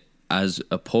emulate it as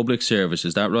a public service,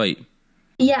 is that right?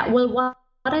 Yeah, well, what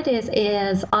it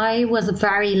is I was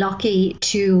very lucky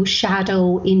to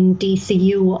shadow in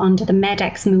DCU under the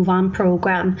MEDEX Move On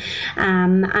program,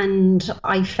 and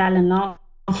I fell in love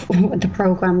with the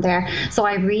program there. So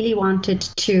I really wanted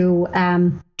to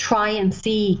try and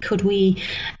see, could we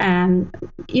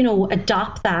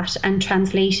adopt that and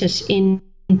translate it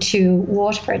into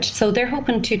Waterford. So they're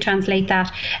hoping to translate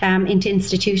that into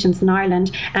institutions in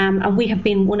Ireland, and we have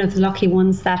been one of the lucky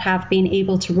ones that have been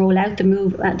able to roll out the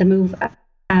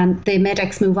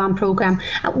MEDEX Move On program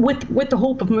with the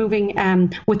hope of moving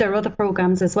with their other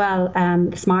programs as well,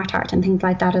 the Smart Art and things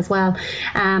like that as well.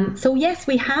 So yes,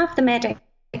 we have the MEDEX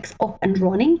up and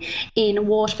running in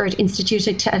Waterford Institute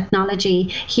of Technology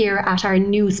here at our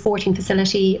new sporting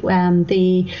facility,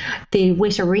 the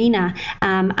Witt Arena,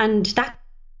 and that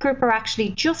group are actually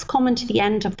just coming to the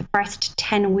end of the first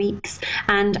 10 weeks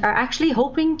and are actually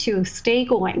hoping to stay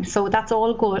going. So that's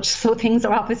all good. So things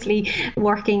are obviously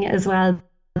working as well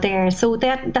there. So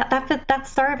that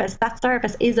service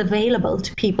is available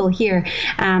to people here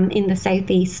in the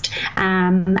southeast,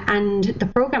 and the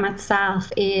program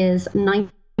itself is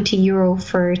 €90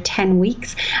 for 10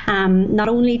 weeks. Not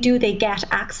only do they get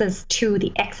access to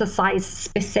the exercise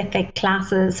specific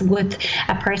classes with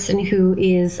a person who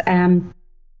is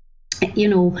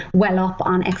well up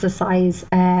on exercise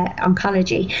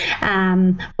oncology,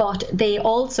 but they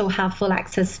also have full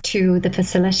access to the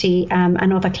facility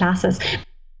and other classes.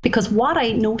 Because what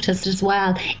I noticed as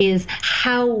well is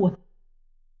how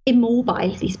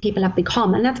immobile these people have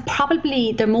become, and that's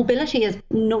probably their mobility is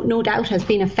no doubt has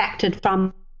been affected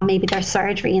from maybe their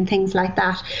surgery and things like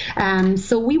that.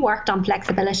 So we worked on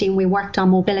flexibility and we worked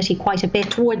on mobility quite a bit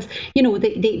towards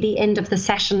the end of the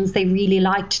sessions. They really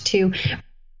liked to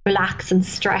relax and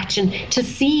stretch, and to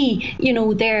see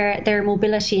their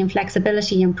mobility and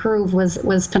flexibility improve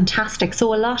was fantastic.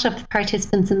 So a lot of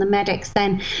participants in the MEDEX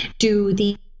then do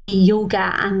the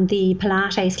yoga and the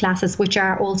Pilates classes, which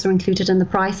are also included in the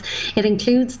price. It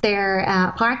includes their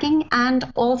parking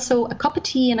and also a cup of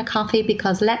tea and a coffee,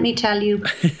 because let me tell you,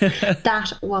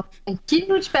 that was a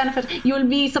huge benefit. You'll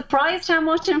be surprised how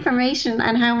much information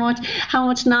and how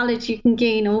much knowledge you can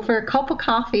gain over a cup of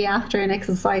coffee after an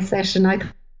exercise session. I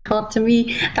thought, to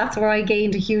me, that's where I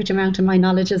gained a huge amount of my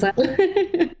knowledge as well.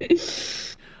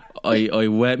 I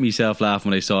wet myself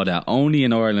laughing when I saw that. Only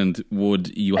in Ireland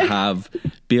would you have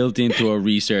built into a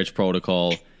research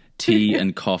protocol tea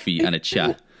and coffee and a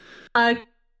chat. A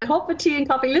cup of tea and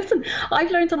coffee. Listen,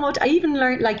 I've learned so much. I even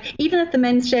learned, like, even at the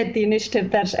Men's Shed, the initiative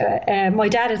that my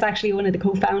dad is actually one of the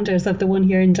co-founders of the one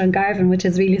here in Dungarvan, which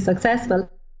is really successful.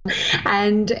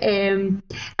 And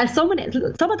some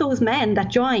of those men that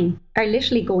join are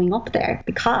literally going up there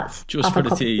because just of for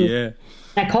the tea, yeah.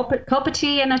 A cup of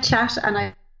tea and a chat, and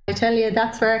I tell you,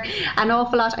 that's where an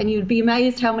awful lot, and you'd be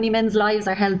amazed how many men's lives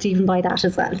are helped even by that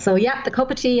as well. So yeah, the cup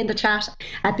of tea and the chat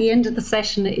at the end of the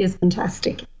session is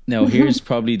fantastic. Now here's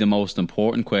probably the most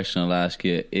important question I'll ask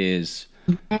you is,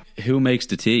 who makes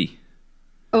the tea?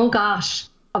 Oh gosh,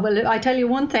 well, I tell you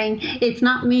one thing, it's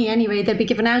not me anyway. They'd be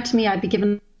given out to me, I'd be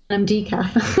giving them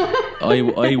decaf.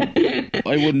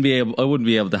 I wouldn't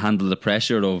be able to handle the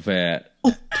pressure of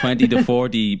 20 to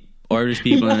 40 Irish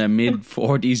people in their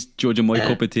mid-40s judging my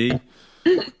cup of tea.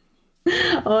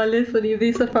 Oh, listen, you'd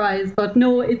be surprised. But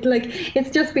no, it's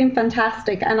just been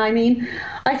fantastic. And I mean,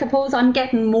 I suppose I'm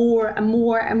getting more and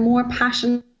more and more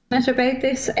passionate about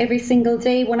this every single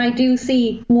day when I do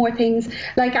see more things.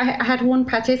 Like I had one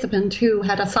participant who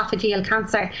had esophageal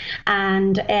cancer,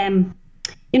 and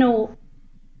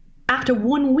after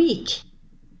 1 week,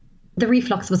 the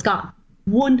reflux was gone.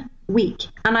 1 week.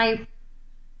 And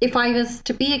if I was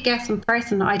to be a guessing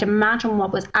person, I'd imagine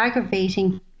what was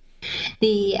aggravating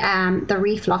the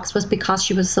reflux was because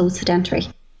she was so sedentary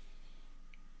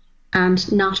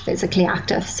and not physically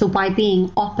active. So by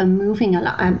being up and moving a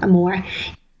lot more,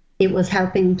 it was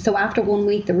helping. So after 1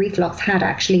 week, the reflux had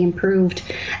actually improved.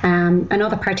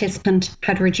 Another participant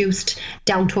had reduced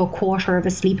down to a quarter of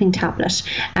a sleeping tablet.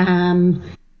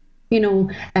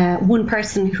 One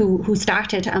person who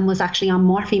started and was actually on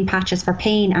morphine patches for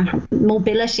pain, and her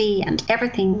mobility and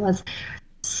everything was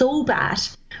so bad,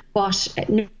 but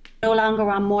no longer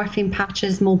on morphine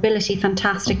patches, mobility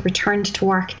fantastic, returned to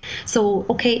work. So,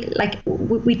 okay, like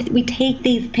we take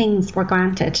these things for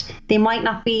granted. They might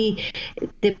not think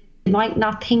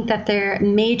that they're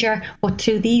major, but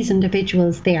to these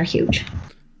individuals, they are huge.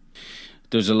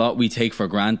 There's a lot we take for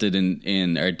granted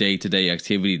in our day-to-day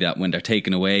activity that when they're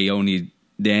taken away, only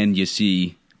then you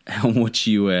see how much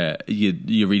you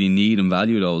really need and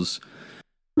value those.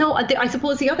 No, I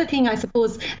suppose the other thing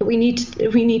that we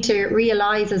need to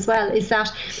realise as well is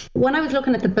that when I was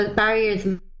looking at the barriers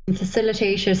and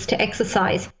facilitators to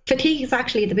exercise, fatigue is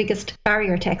actually the biggest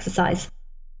barrier to exercise.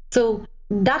 So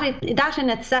that in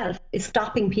itself is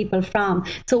stopping people from.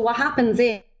 So what happens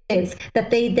is that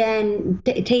they then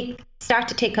start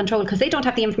to take control because they don't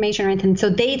have the information or anything. So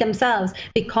they themselves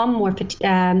become more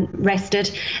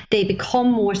rested. They become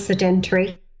more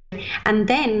sedentary. And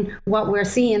then what we're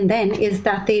seeing then is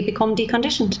that they become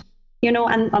deconditioned,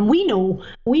 and we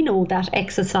know that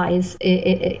exercise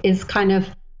is kind of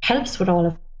helps with all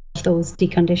of those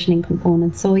deconditioning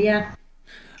components. So yeah.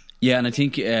 Yeah, and I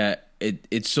think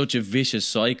it's such a vicious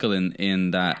cycle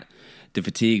in that the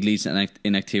fatigue leads to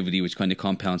inactivity, which kind of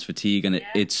compounds fatigue, and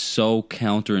it's so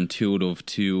counterintuitive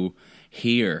to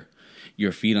hear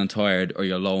you're feeling tired or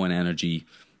you're low in energy.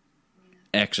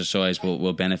 Exercise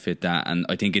will benefit that, and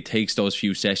I think it takes those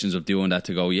few sessions of doing that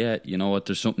to go, yeah, you know what,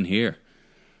 there's something here.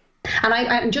 And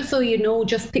I just so you know,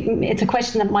 it's a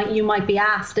question that you might be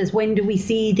asked is, when do we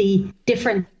see the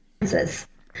differences?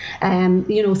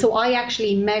 So I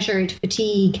actually measured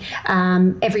fatigue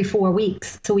every 4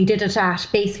 weeks. So we did it at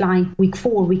baseline, week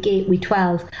 4, week 8, week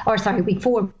 12, week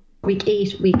 4, week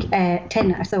 8, week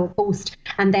 10, so post,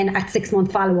 and then at 6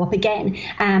 month follow up again.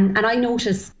 And I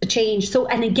noticed the change. So,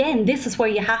 and again, this is where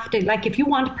you have to, like, if you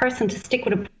want a person to stick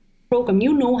with a program,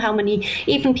 how many,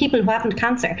 even people who haven't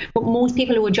cancer, but most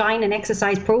people who will join an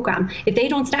exercise program, if they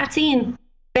don't start seeing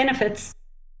benefits,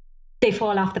 they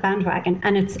fall off the bandwagon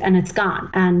and it's gone,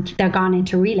 and they're gone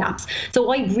into relapse.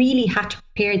 So I really had to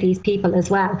prepare these people as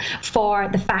well for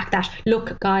the fact that,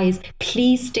 look, guys,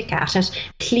 please stick at it.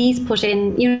 Please put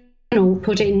in,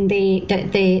 put in the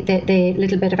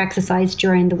little bit of exercise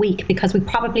during the week, because we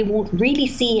probably won't really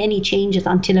see any changes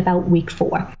until about week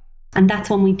 4. And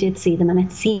that's when we did see them. And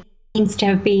it seems to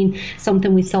have been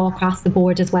something we saw across the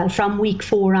board as well. From week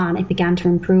 4 on, it began to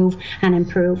improve and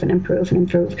improve and improve and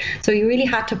improve. So you really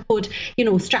had to put,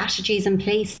 strategies in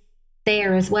place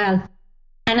there as well.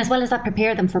 And as well as that,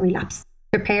 prepare them for relapse,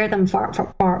 prepare them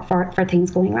for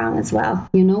things going wrong as well,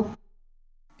 you know.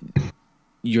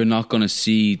 You're not going to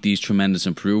see these tremendous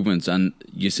improvements. And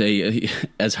you say,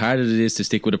 as hard as it is to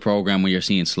stick with a program where you're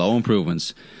seeing slow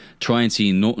improvements, try and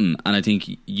see nothing. And I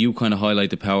think you kind of highlight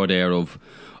the power there of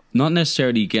not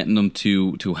necessarily getting them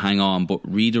to hang on, but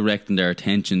redirecting their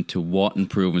attention to what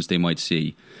improvements they might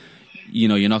see. You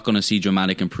know, you're not going to see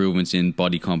dramatic improvements in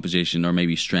body composition or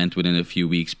maybe strength within a few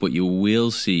weeks, but you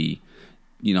will see,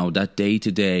 you know, that day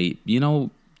to day, you know,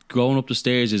 going up the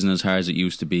stairs isn't as hard as it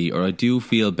used to be, or I do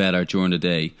feel better during the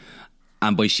day.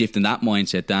 And by shifting that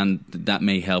mindset, then that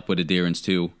may help with adherence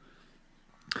too.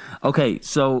 Okay,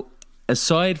 so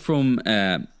aside from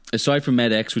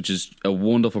MedX, which is a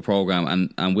wonderful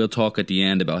program, and we'll talk at the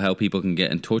end about how people can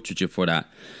get in touch with you for that,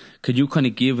 could you kind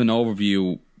of give an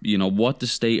overview, you know, what the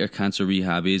state of cancer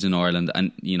rehab is in Ireland,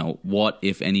 and, you know, what,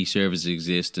 if any, services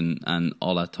exist and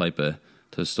all that type of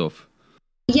stuff?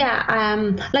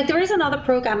 Yeah, like there is another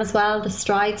program as well, the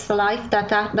Strides for Life,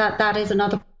 that is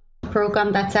another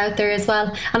program that's out there as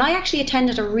well. And I actually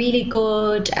attended a really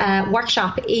good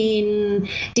workshop in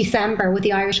December with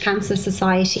the Irish Cancer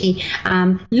Society,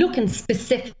 looking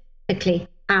specifically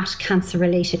at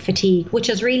cancer-related fatigue, which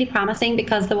is really promising,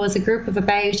 because there was a group of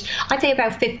I'd say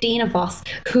about 15 of us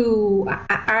who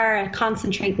are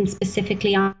concentrating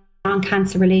specifically on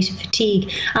cancer-related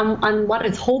fatigue. And what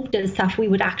is hoped is that we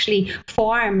would actually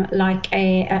form like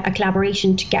a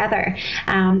collaboration together,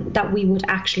 that we would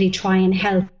actually try and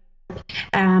help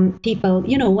people,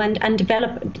 you know, and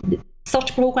develop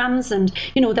such programs, and,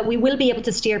 you know, that we will be able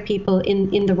to steer people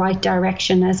in the right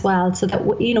direction as well, so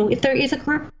that, you know, if there is a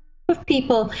group of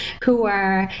people who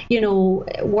are, you know,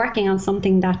 working on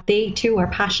something that they too are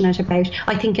passionate about,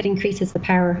 I think it increases the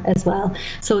power as well.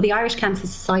 So the Irish Cancer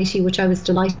Society, which I was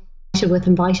delighted with,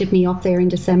 invited me up there in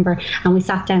December, and we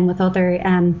sat down with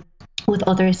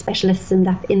other specialists in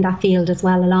that field as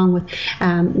well, along with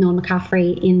Noel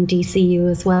McCaffrey in DCU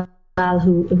as well,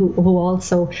 who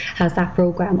also has that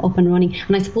program up and running.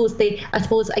 And I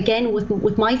suppose again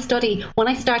with my study, when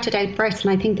I started out first,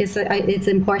 and I think this it's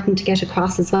important to get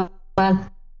across as well,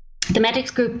 the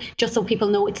MedX group, just so people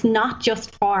know, it's not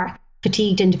just for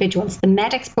fatigued individuals. The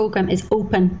MedX program is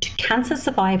open to cancer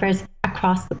survivors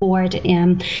across the board.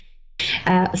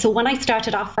 So when I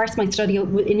started off first, my study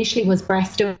initially was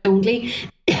breast only.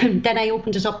 Then I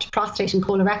opened it up to prostate and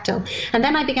colorectal. And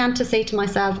then I began to say to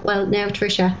myself, well, now,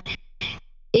 Tricia,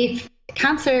 if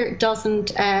cancer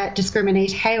doesn't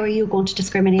discriminate, how are you going to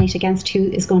discriminate against who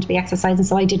is going to be exercising?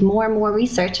 So I did more and more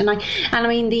research. And I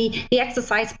mean, the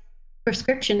exercise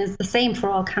prescription is the same for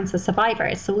all cancer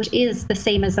survivors, so it is the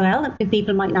same as well.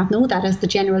 People might not know that as the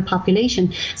general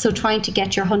population. So trying to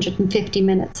get your 150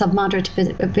 minutes of moderate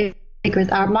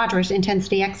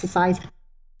intensity exercise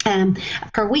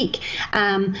per week.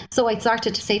 So I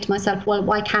started to say to myself, well,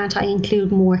 why can't I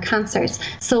include more cancers?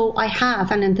 So I have,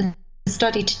 and in the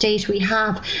study to date, we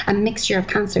have a mixture of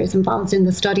cancers involved in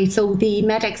the study. So the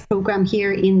MedX program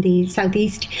here in the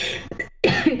southeast,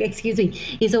 excuse me,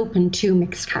 is open to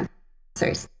mixed cancers.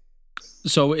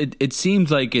 So it seems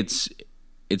like it's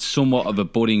somewhat of a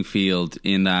budding field,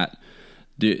 in that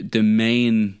the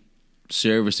main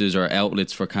services or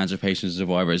outlets for cancer patients and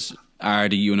survivors are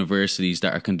the universities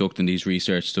that are conducting these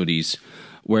research studies,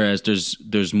 whereas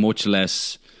there's much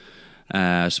less,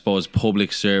 I suppose,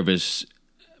 public services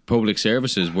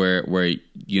where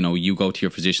you know, you go to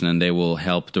your physician and they will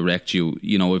help direct you.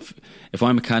 You know, if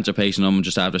I'm a cancer patient, I'm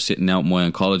just after sitting out my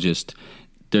oncologist,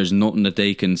 there's nothing that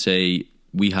they can say,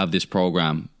 we have this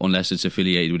program, unless it's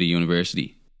affiliated with a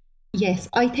university. Yes,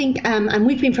 I think, and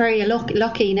we've been very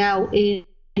lucky now.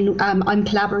 I'm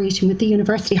collaborating with the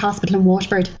University Hospital in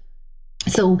Waterford.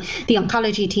 So the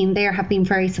oncology team there have been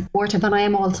very supportive, and I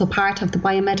am also part of the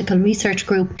biomedical research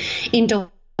group in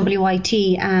WIT,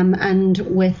 and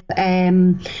with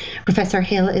Professor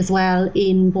Hill as well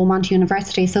in Beaumont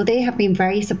University. So they have been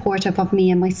very supportive of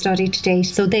me and my study to date.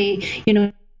 So they, you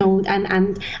know,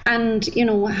 and you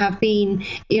know, have been,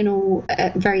 you know,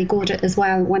 very good as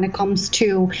well when it comes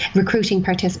to recruiting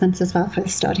participants as well for the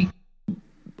study.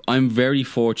 I'm very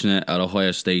fortunate at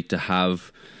Ohio State to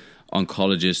have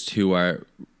oncologists who are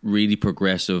really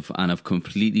progressive and have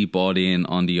completely bought in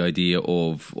on the idea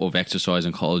of exercise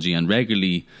oncology, and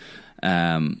regularly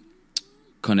kind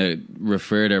of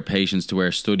refer their patients to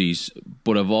our studies.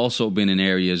 But I've also been in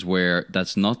areas where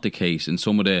that's not the case, and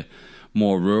some of the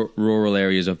more rural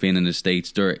areas I've been in the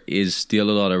States, there is still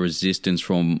a lot of resistance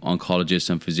from oncologists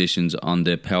and physicians on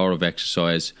the power of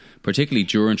exercise, particularly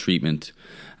during treatment.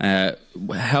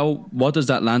 What does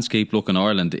that landscape look in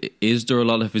Ireland? Is there a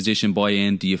lot of physician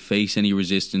buy-in? Do you face any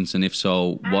resistance? And if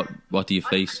so, what do you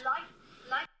face?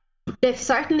 They've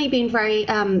certainly been very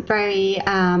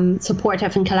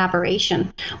supportive in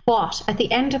collaboration. But at the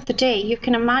end of the day, you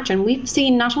can imagine we've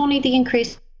seen not only the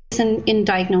increase in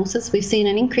diagnosis, we've seen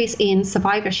an increase in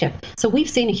survivorship. So we've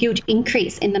seen a huge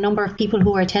increase in the number of people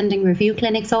who are attending review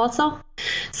clinics also.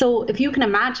 So if you can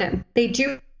imagine, they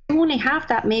do only have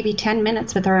that maybe 10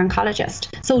 minutes with their oncologist.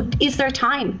 So is there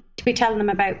time to be telling them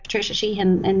about Patricia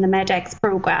Sheehan in the MedX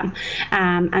program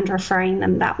and referring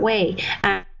them that way?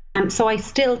 So I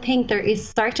still think there is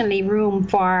certainly room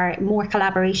for more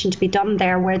collaboration to be done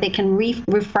there, where they can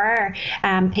refer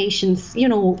patients,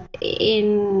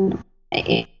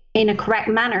 in a correct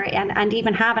manner, and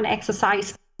even have an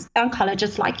exercise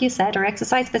oncologist, like you said, or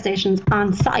exercise physicians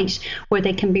on site where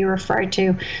they can be referred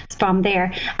to from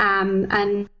there.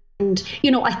 And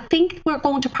I think we're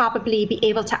going to probably be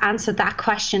able to answer that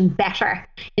question better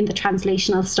in the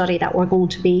translational study that we're going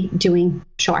to be doing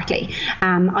shortly.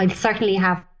 I certainly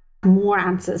have more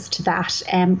answers to that,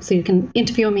 so you can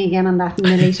interview me again on that in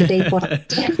a later date. But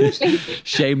definitely,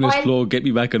 shameless plug, get me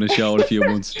back on the show in a few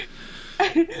months.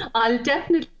 I'll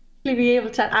definitely be able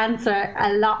to answer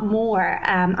a lot more,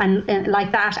 and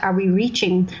like that. Are we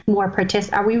reaching more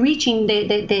Are we reaching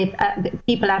the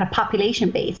people at a population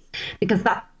base? Because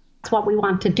that's what we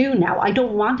want to do now. I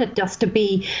don't want it just to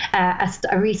be a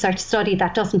research study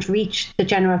that doesn't reach the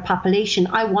general population.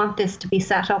 I want this to be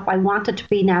set up. I want it to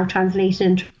be now translated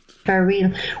into a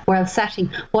real world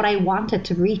setting, but I want it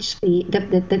to reach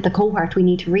the cohort we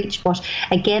need to reach. But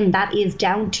again, that is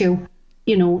down to,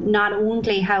 not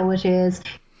only how it is,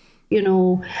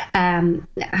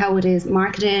 how it is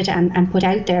marketed and put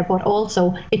out there, but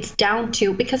also it's down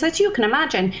to, because as you can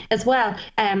imagine as well,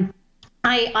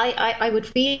 I would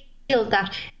feel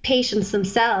that patients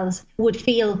themselves would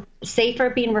feel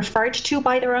safer being referred to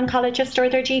by their oncologist or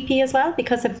their GP as well,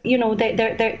 because if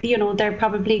they're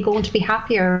probably going to be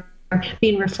happier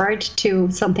being referred to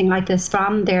something like this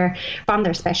from their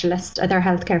specialist or their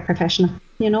healthcare professional.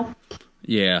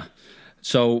 Yeah.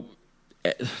 So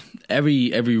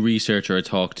every researcher I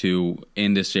talk to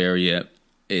in this area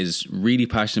is really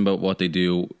passionate about what they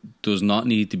do, does not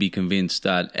need to be convinced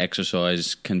that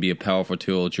exercise can be a powerful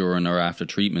tool during or after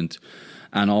treatment.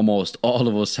 And almost all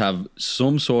of us have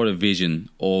some sort of vision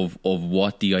of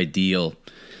what the ideal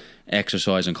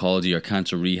exercise oncology or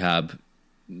cancer rehab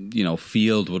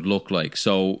field would look like.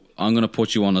 So I'm going to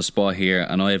put you on the spot here,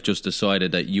 and I have just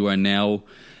decided that you are now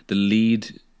the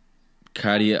lead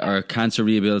cancer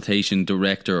rehabilitation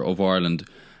director of Ireland.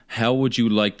 How would you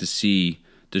like to see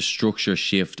the structure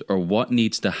shift, or what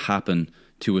needs to happen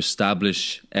to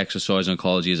establish exercise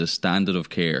oncology as a standard of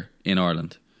care in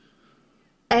Ireland?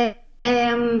 I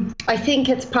think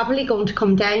it's probably going to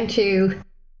come down to,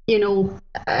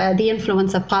 the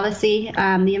influence of policy,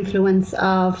 the influence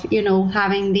of,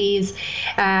 having these,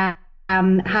 having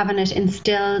it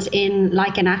instilled in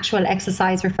like an actual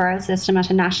exercise referral system at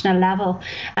a national level,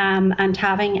 and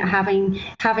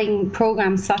having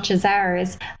programs such as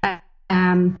ours,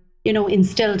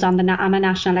 instilled on a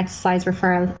national exercise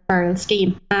referral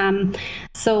scheme.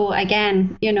 So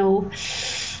again,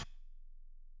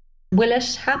 will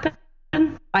it happen?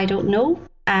 I don't know.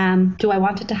 Do I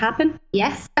want it to happen?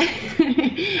 Yes.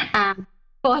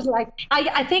 But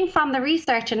I think from the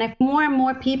research, and if more and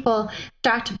more people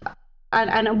start to,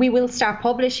 and we will start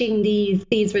publishing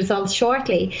these results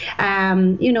shortly,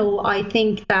 I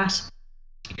think that,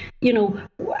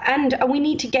 and we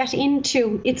need to get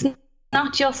into, it's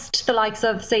not just the likes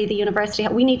of, say, the university.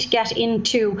 We need to get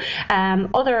into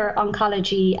other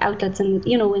oncology outlets in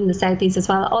the southeast as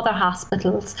well, other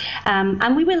hospitals,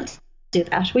 and we will do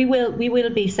that. We will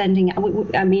be sending.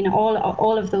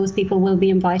 All of those people will be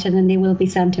invited, and they will be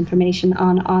sent information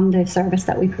on the service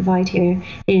that we provide here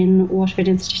in Waterford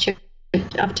Institute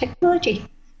of Technology.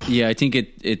 Yeah, I think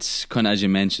it's kind of, as you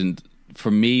mentioned, for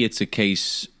me, it's a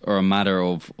case or a matter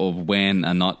of when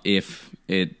and not if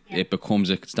it becomes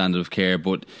a standard of care.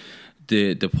 But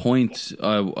the point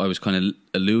I was kind of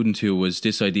alluding to was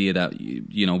this idea that,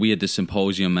 we had this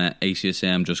symposium at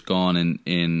ACSM just gone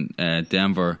in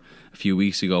Denver a few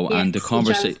weeks ago, yes, and the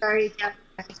conversation.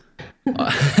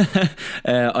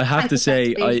 I have to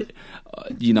say, as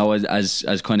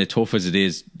kind of tough as it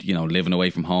is, living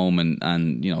away from home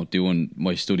and doing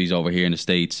my studies over here in the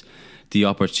States, the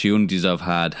opportunities I've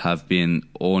had have been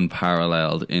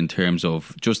unparalleled in terms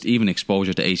of just even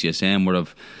exposure to ACSM, where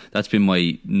that's been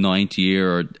my 9th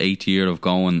year or 8th year of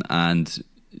going, and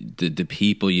the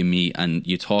people you meet, and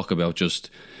you talk about just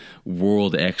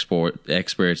world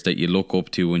experts that you look up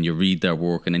to and you read their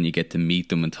work, and then you get to meet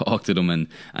them and talk to them and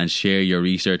share your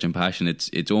research and passion.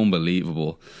 It's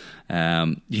unbelievable.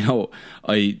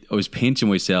 I was pinching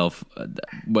myself,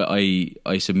 but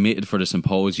I submitted for the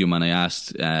symposium, and I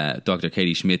asked Dr.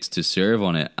 Katie Schmitz to serve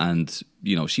on it, and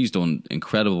she's done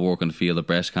incredible work in the field of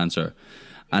breast cancer.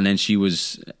 And then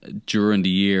during the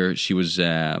year, she was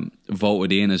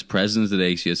voted in as president of the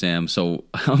ACSM. So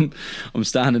I'm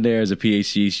standing there as a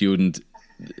PhD student,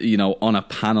 on a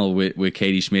panel with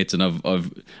Katie Schmitz, and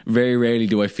I've very rarely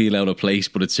do I feel out of place,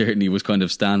 but it certainly was kind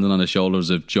of standing on the shoulders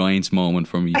of giants moment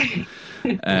for me.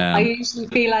 I usually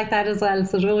feel like that as well,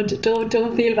 so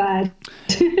don't feel bad.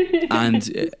 And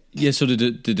so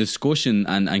the discussion,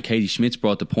 and Katie Schmitz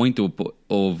brought the point up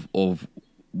of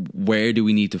where do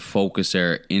we need to focus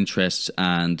our interests,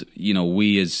 and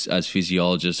we as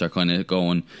physiologists are kind of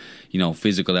going,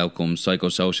 physical outcomes,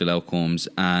 psychosocial outcomes,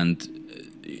 and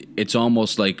it's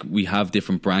almost like we have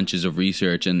different branches of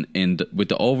research, and with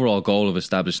the overall goal of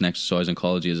establishing exercise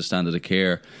oncology as a standard of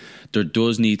care, there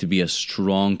does need to be a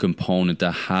strong component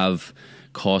that have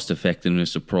cost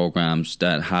effectiveness of programs,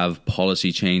 that have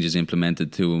policy changes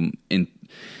implemented to them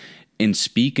in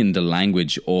speaking the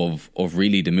language of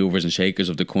really the movers and shakers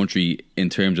of the country in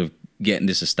terms of getting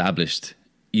this established.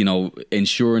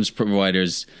 Insurance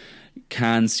providers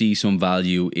can see some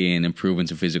value in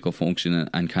improvements in physical function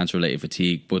and cancer-related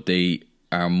fatigue, but they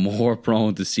are more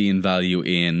prone to seeing value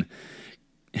in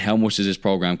how much does this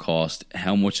program cost,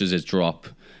 how much does it drop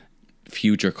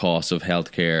future costs of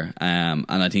healthcare, and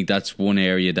I think that's one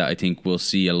area that I think we'll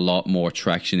see a lot more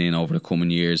traction in over the coming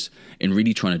years in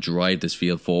really trying to drive this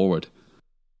field forward.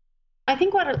 I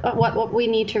think what we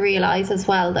need to realise as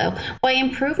well, though, by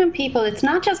improving people, it's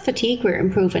not just fatigue we're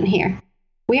improving here.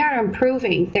 We are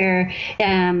improving their,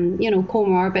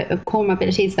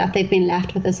 comorbidities that they've been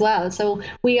left with as well. So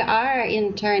we are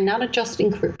in turn not just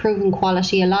improving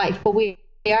quality of life, but we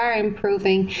are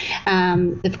improving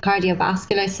the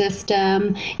cardiovascular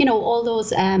system, all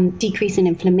those decrease in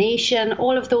inflammation,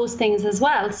 all of those things as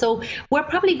well. So we're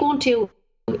probably going to,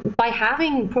 by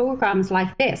having programs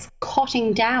like this,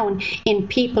 cutting down in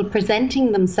people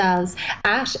presenting themselves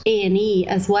at A&E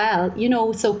as well,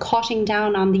 so cutting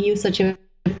down on the usage of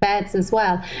beds as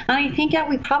well. And I think that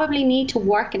we probably need to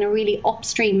work in a really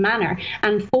upstream manner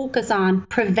and focus on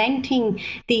preventing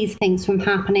these things from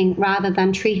happening rather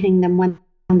than treating them when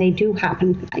they do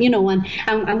happen,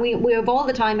 and we have all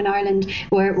the time in Ireland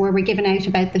where we're giving out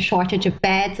about the shortage of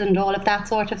beds and all of that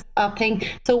sort of thing.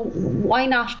 So why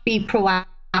not be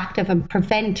proactive and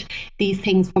prevent these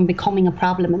things from becoming a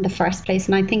problem in the first place?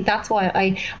 And I think that's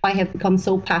why I have become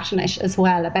so passionate as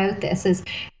well about this, is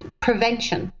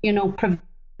prevention,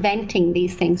 preventing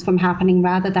these things from happening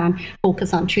rather than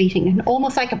focus on treating, and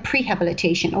almost like a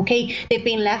prehabilitation. Okay, they've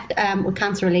been left with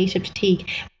cancer-related fatigue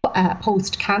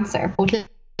post-cancer, but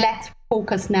let's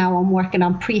focus now on working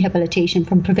on prehabilitation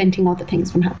from preventing other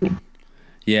things from happening.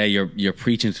 Yeah, you're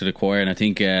preaching to the choir, and I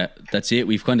think that's it.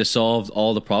 We've kind of solved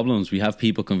all the problems. We have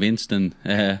people convinced, and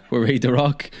we're ready to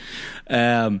rock.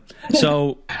 I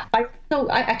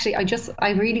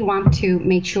really want to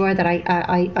make sure that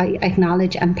I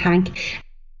acknowledge and thank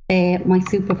my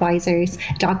supervisors,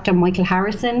 Dr. Michael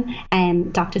Harrison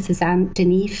and Dr. Suzanne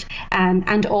Denif,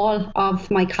 and all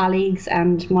of my colleagues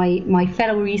and my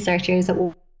fellow researchers at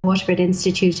Waterford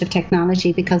Institute of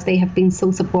Technology, because they have been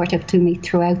so supportive to me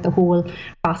throughout the whole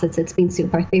process. It's been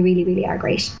super. They really, really are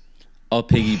great. I'll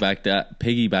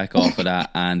piggyback off of that,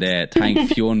 and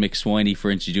thank Fionn McSwiney for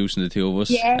introducing the two of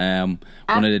us. Yeah,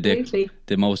 one of the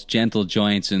most gentle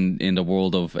giants in the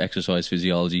world of exercise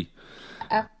physiology.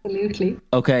 Absolutely.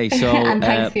 Okay, so and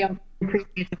thanks, Fionn.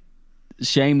 Appreciate it.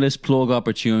 Shameless plug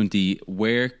opportunity.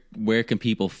 Where can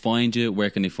people find you?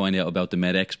 Where can they find out about the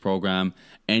MedX program?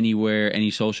 Anywhere, any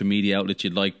social media outlet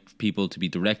you'd like people to be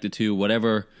directed to?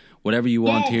 Whatever you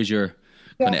want. Here's your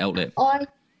kind of outlet.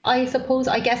 I suppose,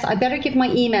 I guess I better give my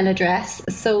email address.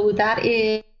 So that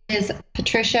is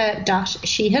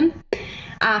patricia.sheehan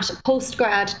at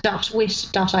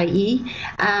postgrad.wit.ie.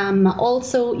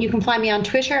 Also, you can find me on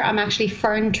Twitter. I'm actually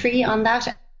Ferntree on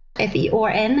that, FERNTRI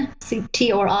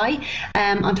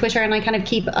on Twitter, and I kind of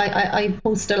I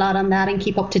post a lot on that and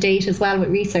keep up to date as well with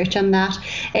research on that.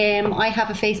 I have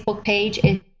a Facebook page.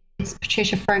 It's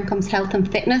Patricia Ferncombs Health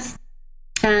and Fitness.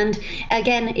 And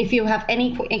again, if you have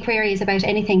any inquiries about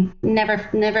anything, never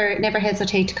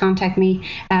hesitate to contact me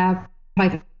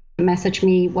privately message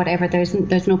me, whatever.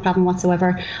 There's no problem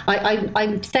whatsoever.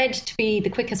 I'm said to be the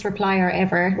quickest replier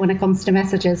ever when it comes to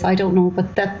messages. I don't know,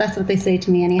 but that's what they say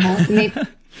to me anyhow. Maybe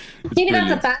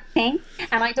that's a bad thing,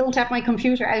 and I don't have my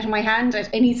computer out of my hand at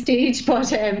any stage. But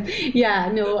there's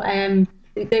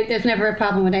never a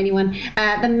problem with anyone.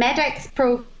 The MEDEX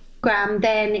program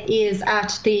then is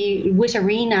at the WIT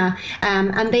Arena,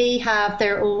 and they have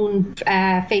their own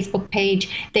Facebook page.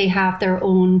 They have their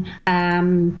own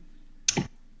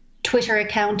Twitter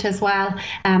account as well,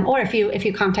 or if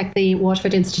you contact the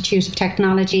Waterford Institute of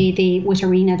Technology, the WIT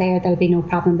Arena there'll be no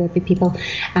problem. There'll be people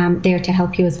there to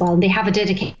help you as well. And they have a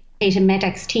dedicated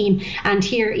MEDEX team, and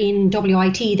here in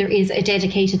WIT there is a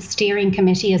dedicated steering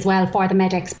committee as well for the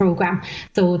MEDEX program.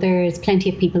 So there's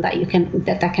plenty of people that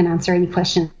can answer any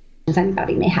questions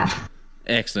anybody may have.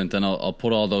 Excellent, and I'll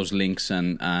put all those links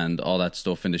and all that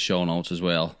stuff in the show notes as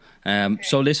well.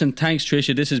 So listen, thanks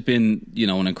Tricia. This has been,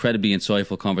 an incredibly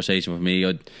insightful conversation with me.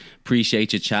 I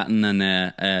appreciate you chatting,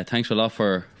 and thanks a lot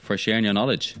for sharing your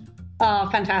knowledge. Oh,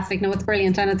 fantastic. No, it's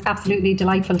brilliant, and it's absolutely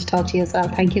delightful to talk to you as well.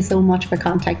 Thank you so much for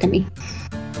contacting me.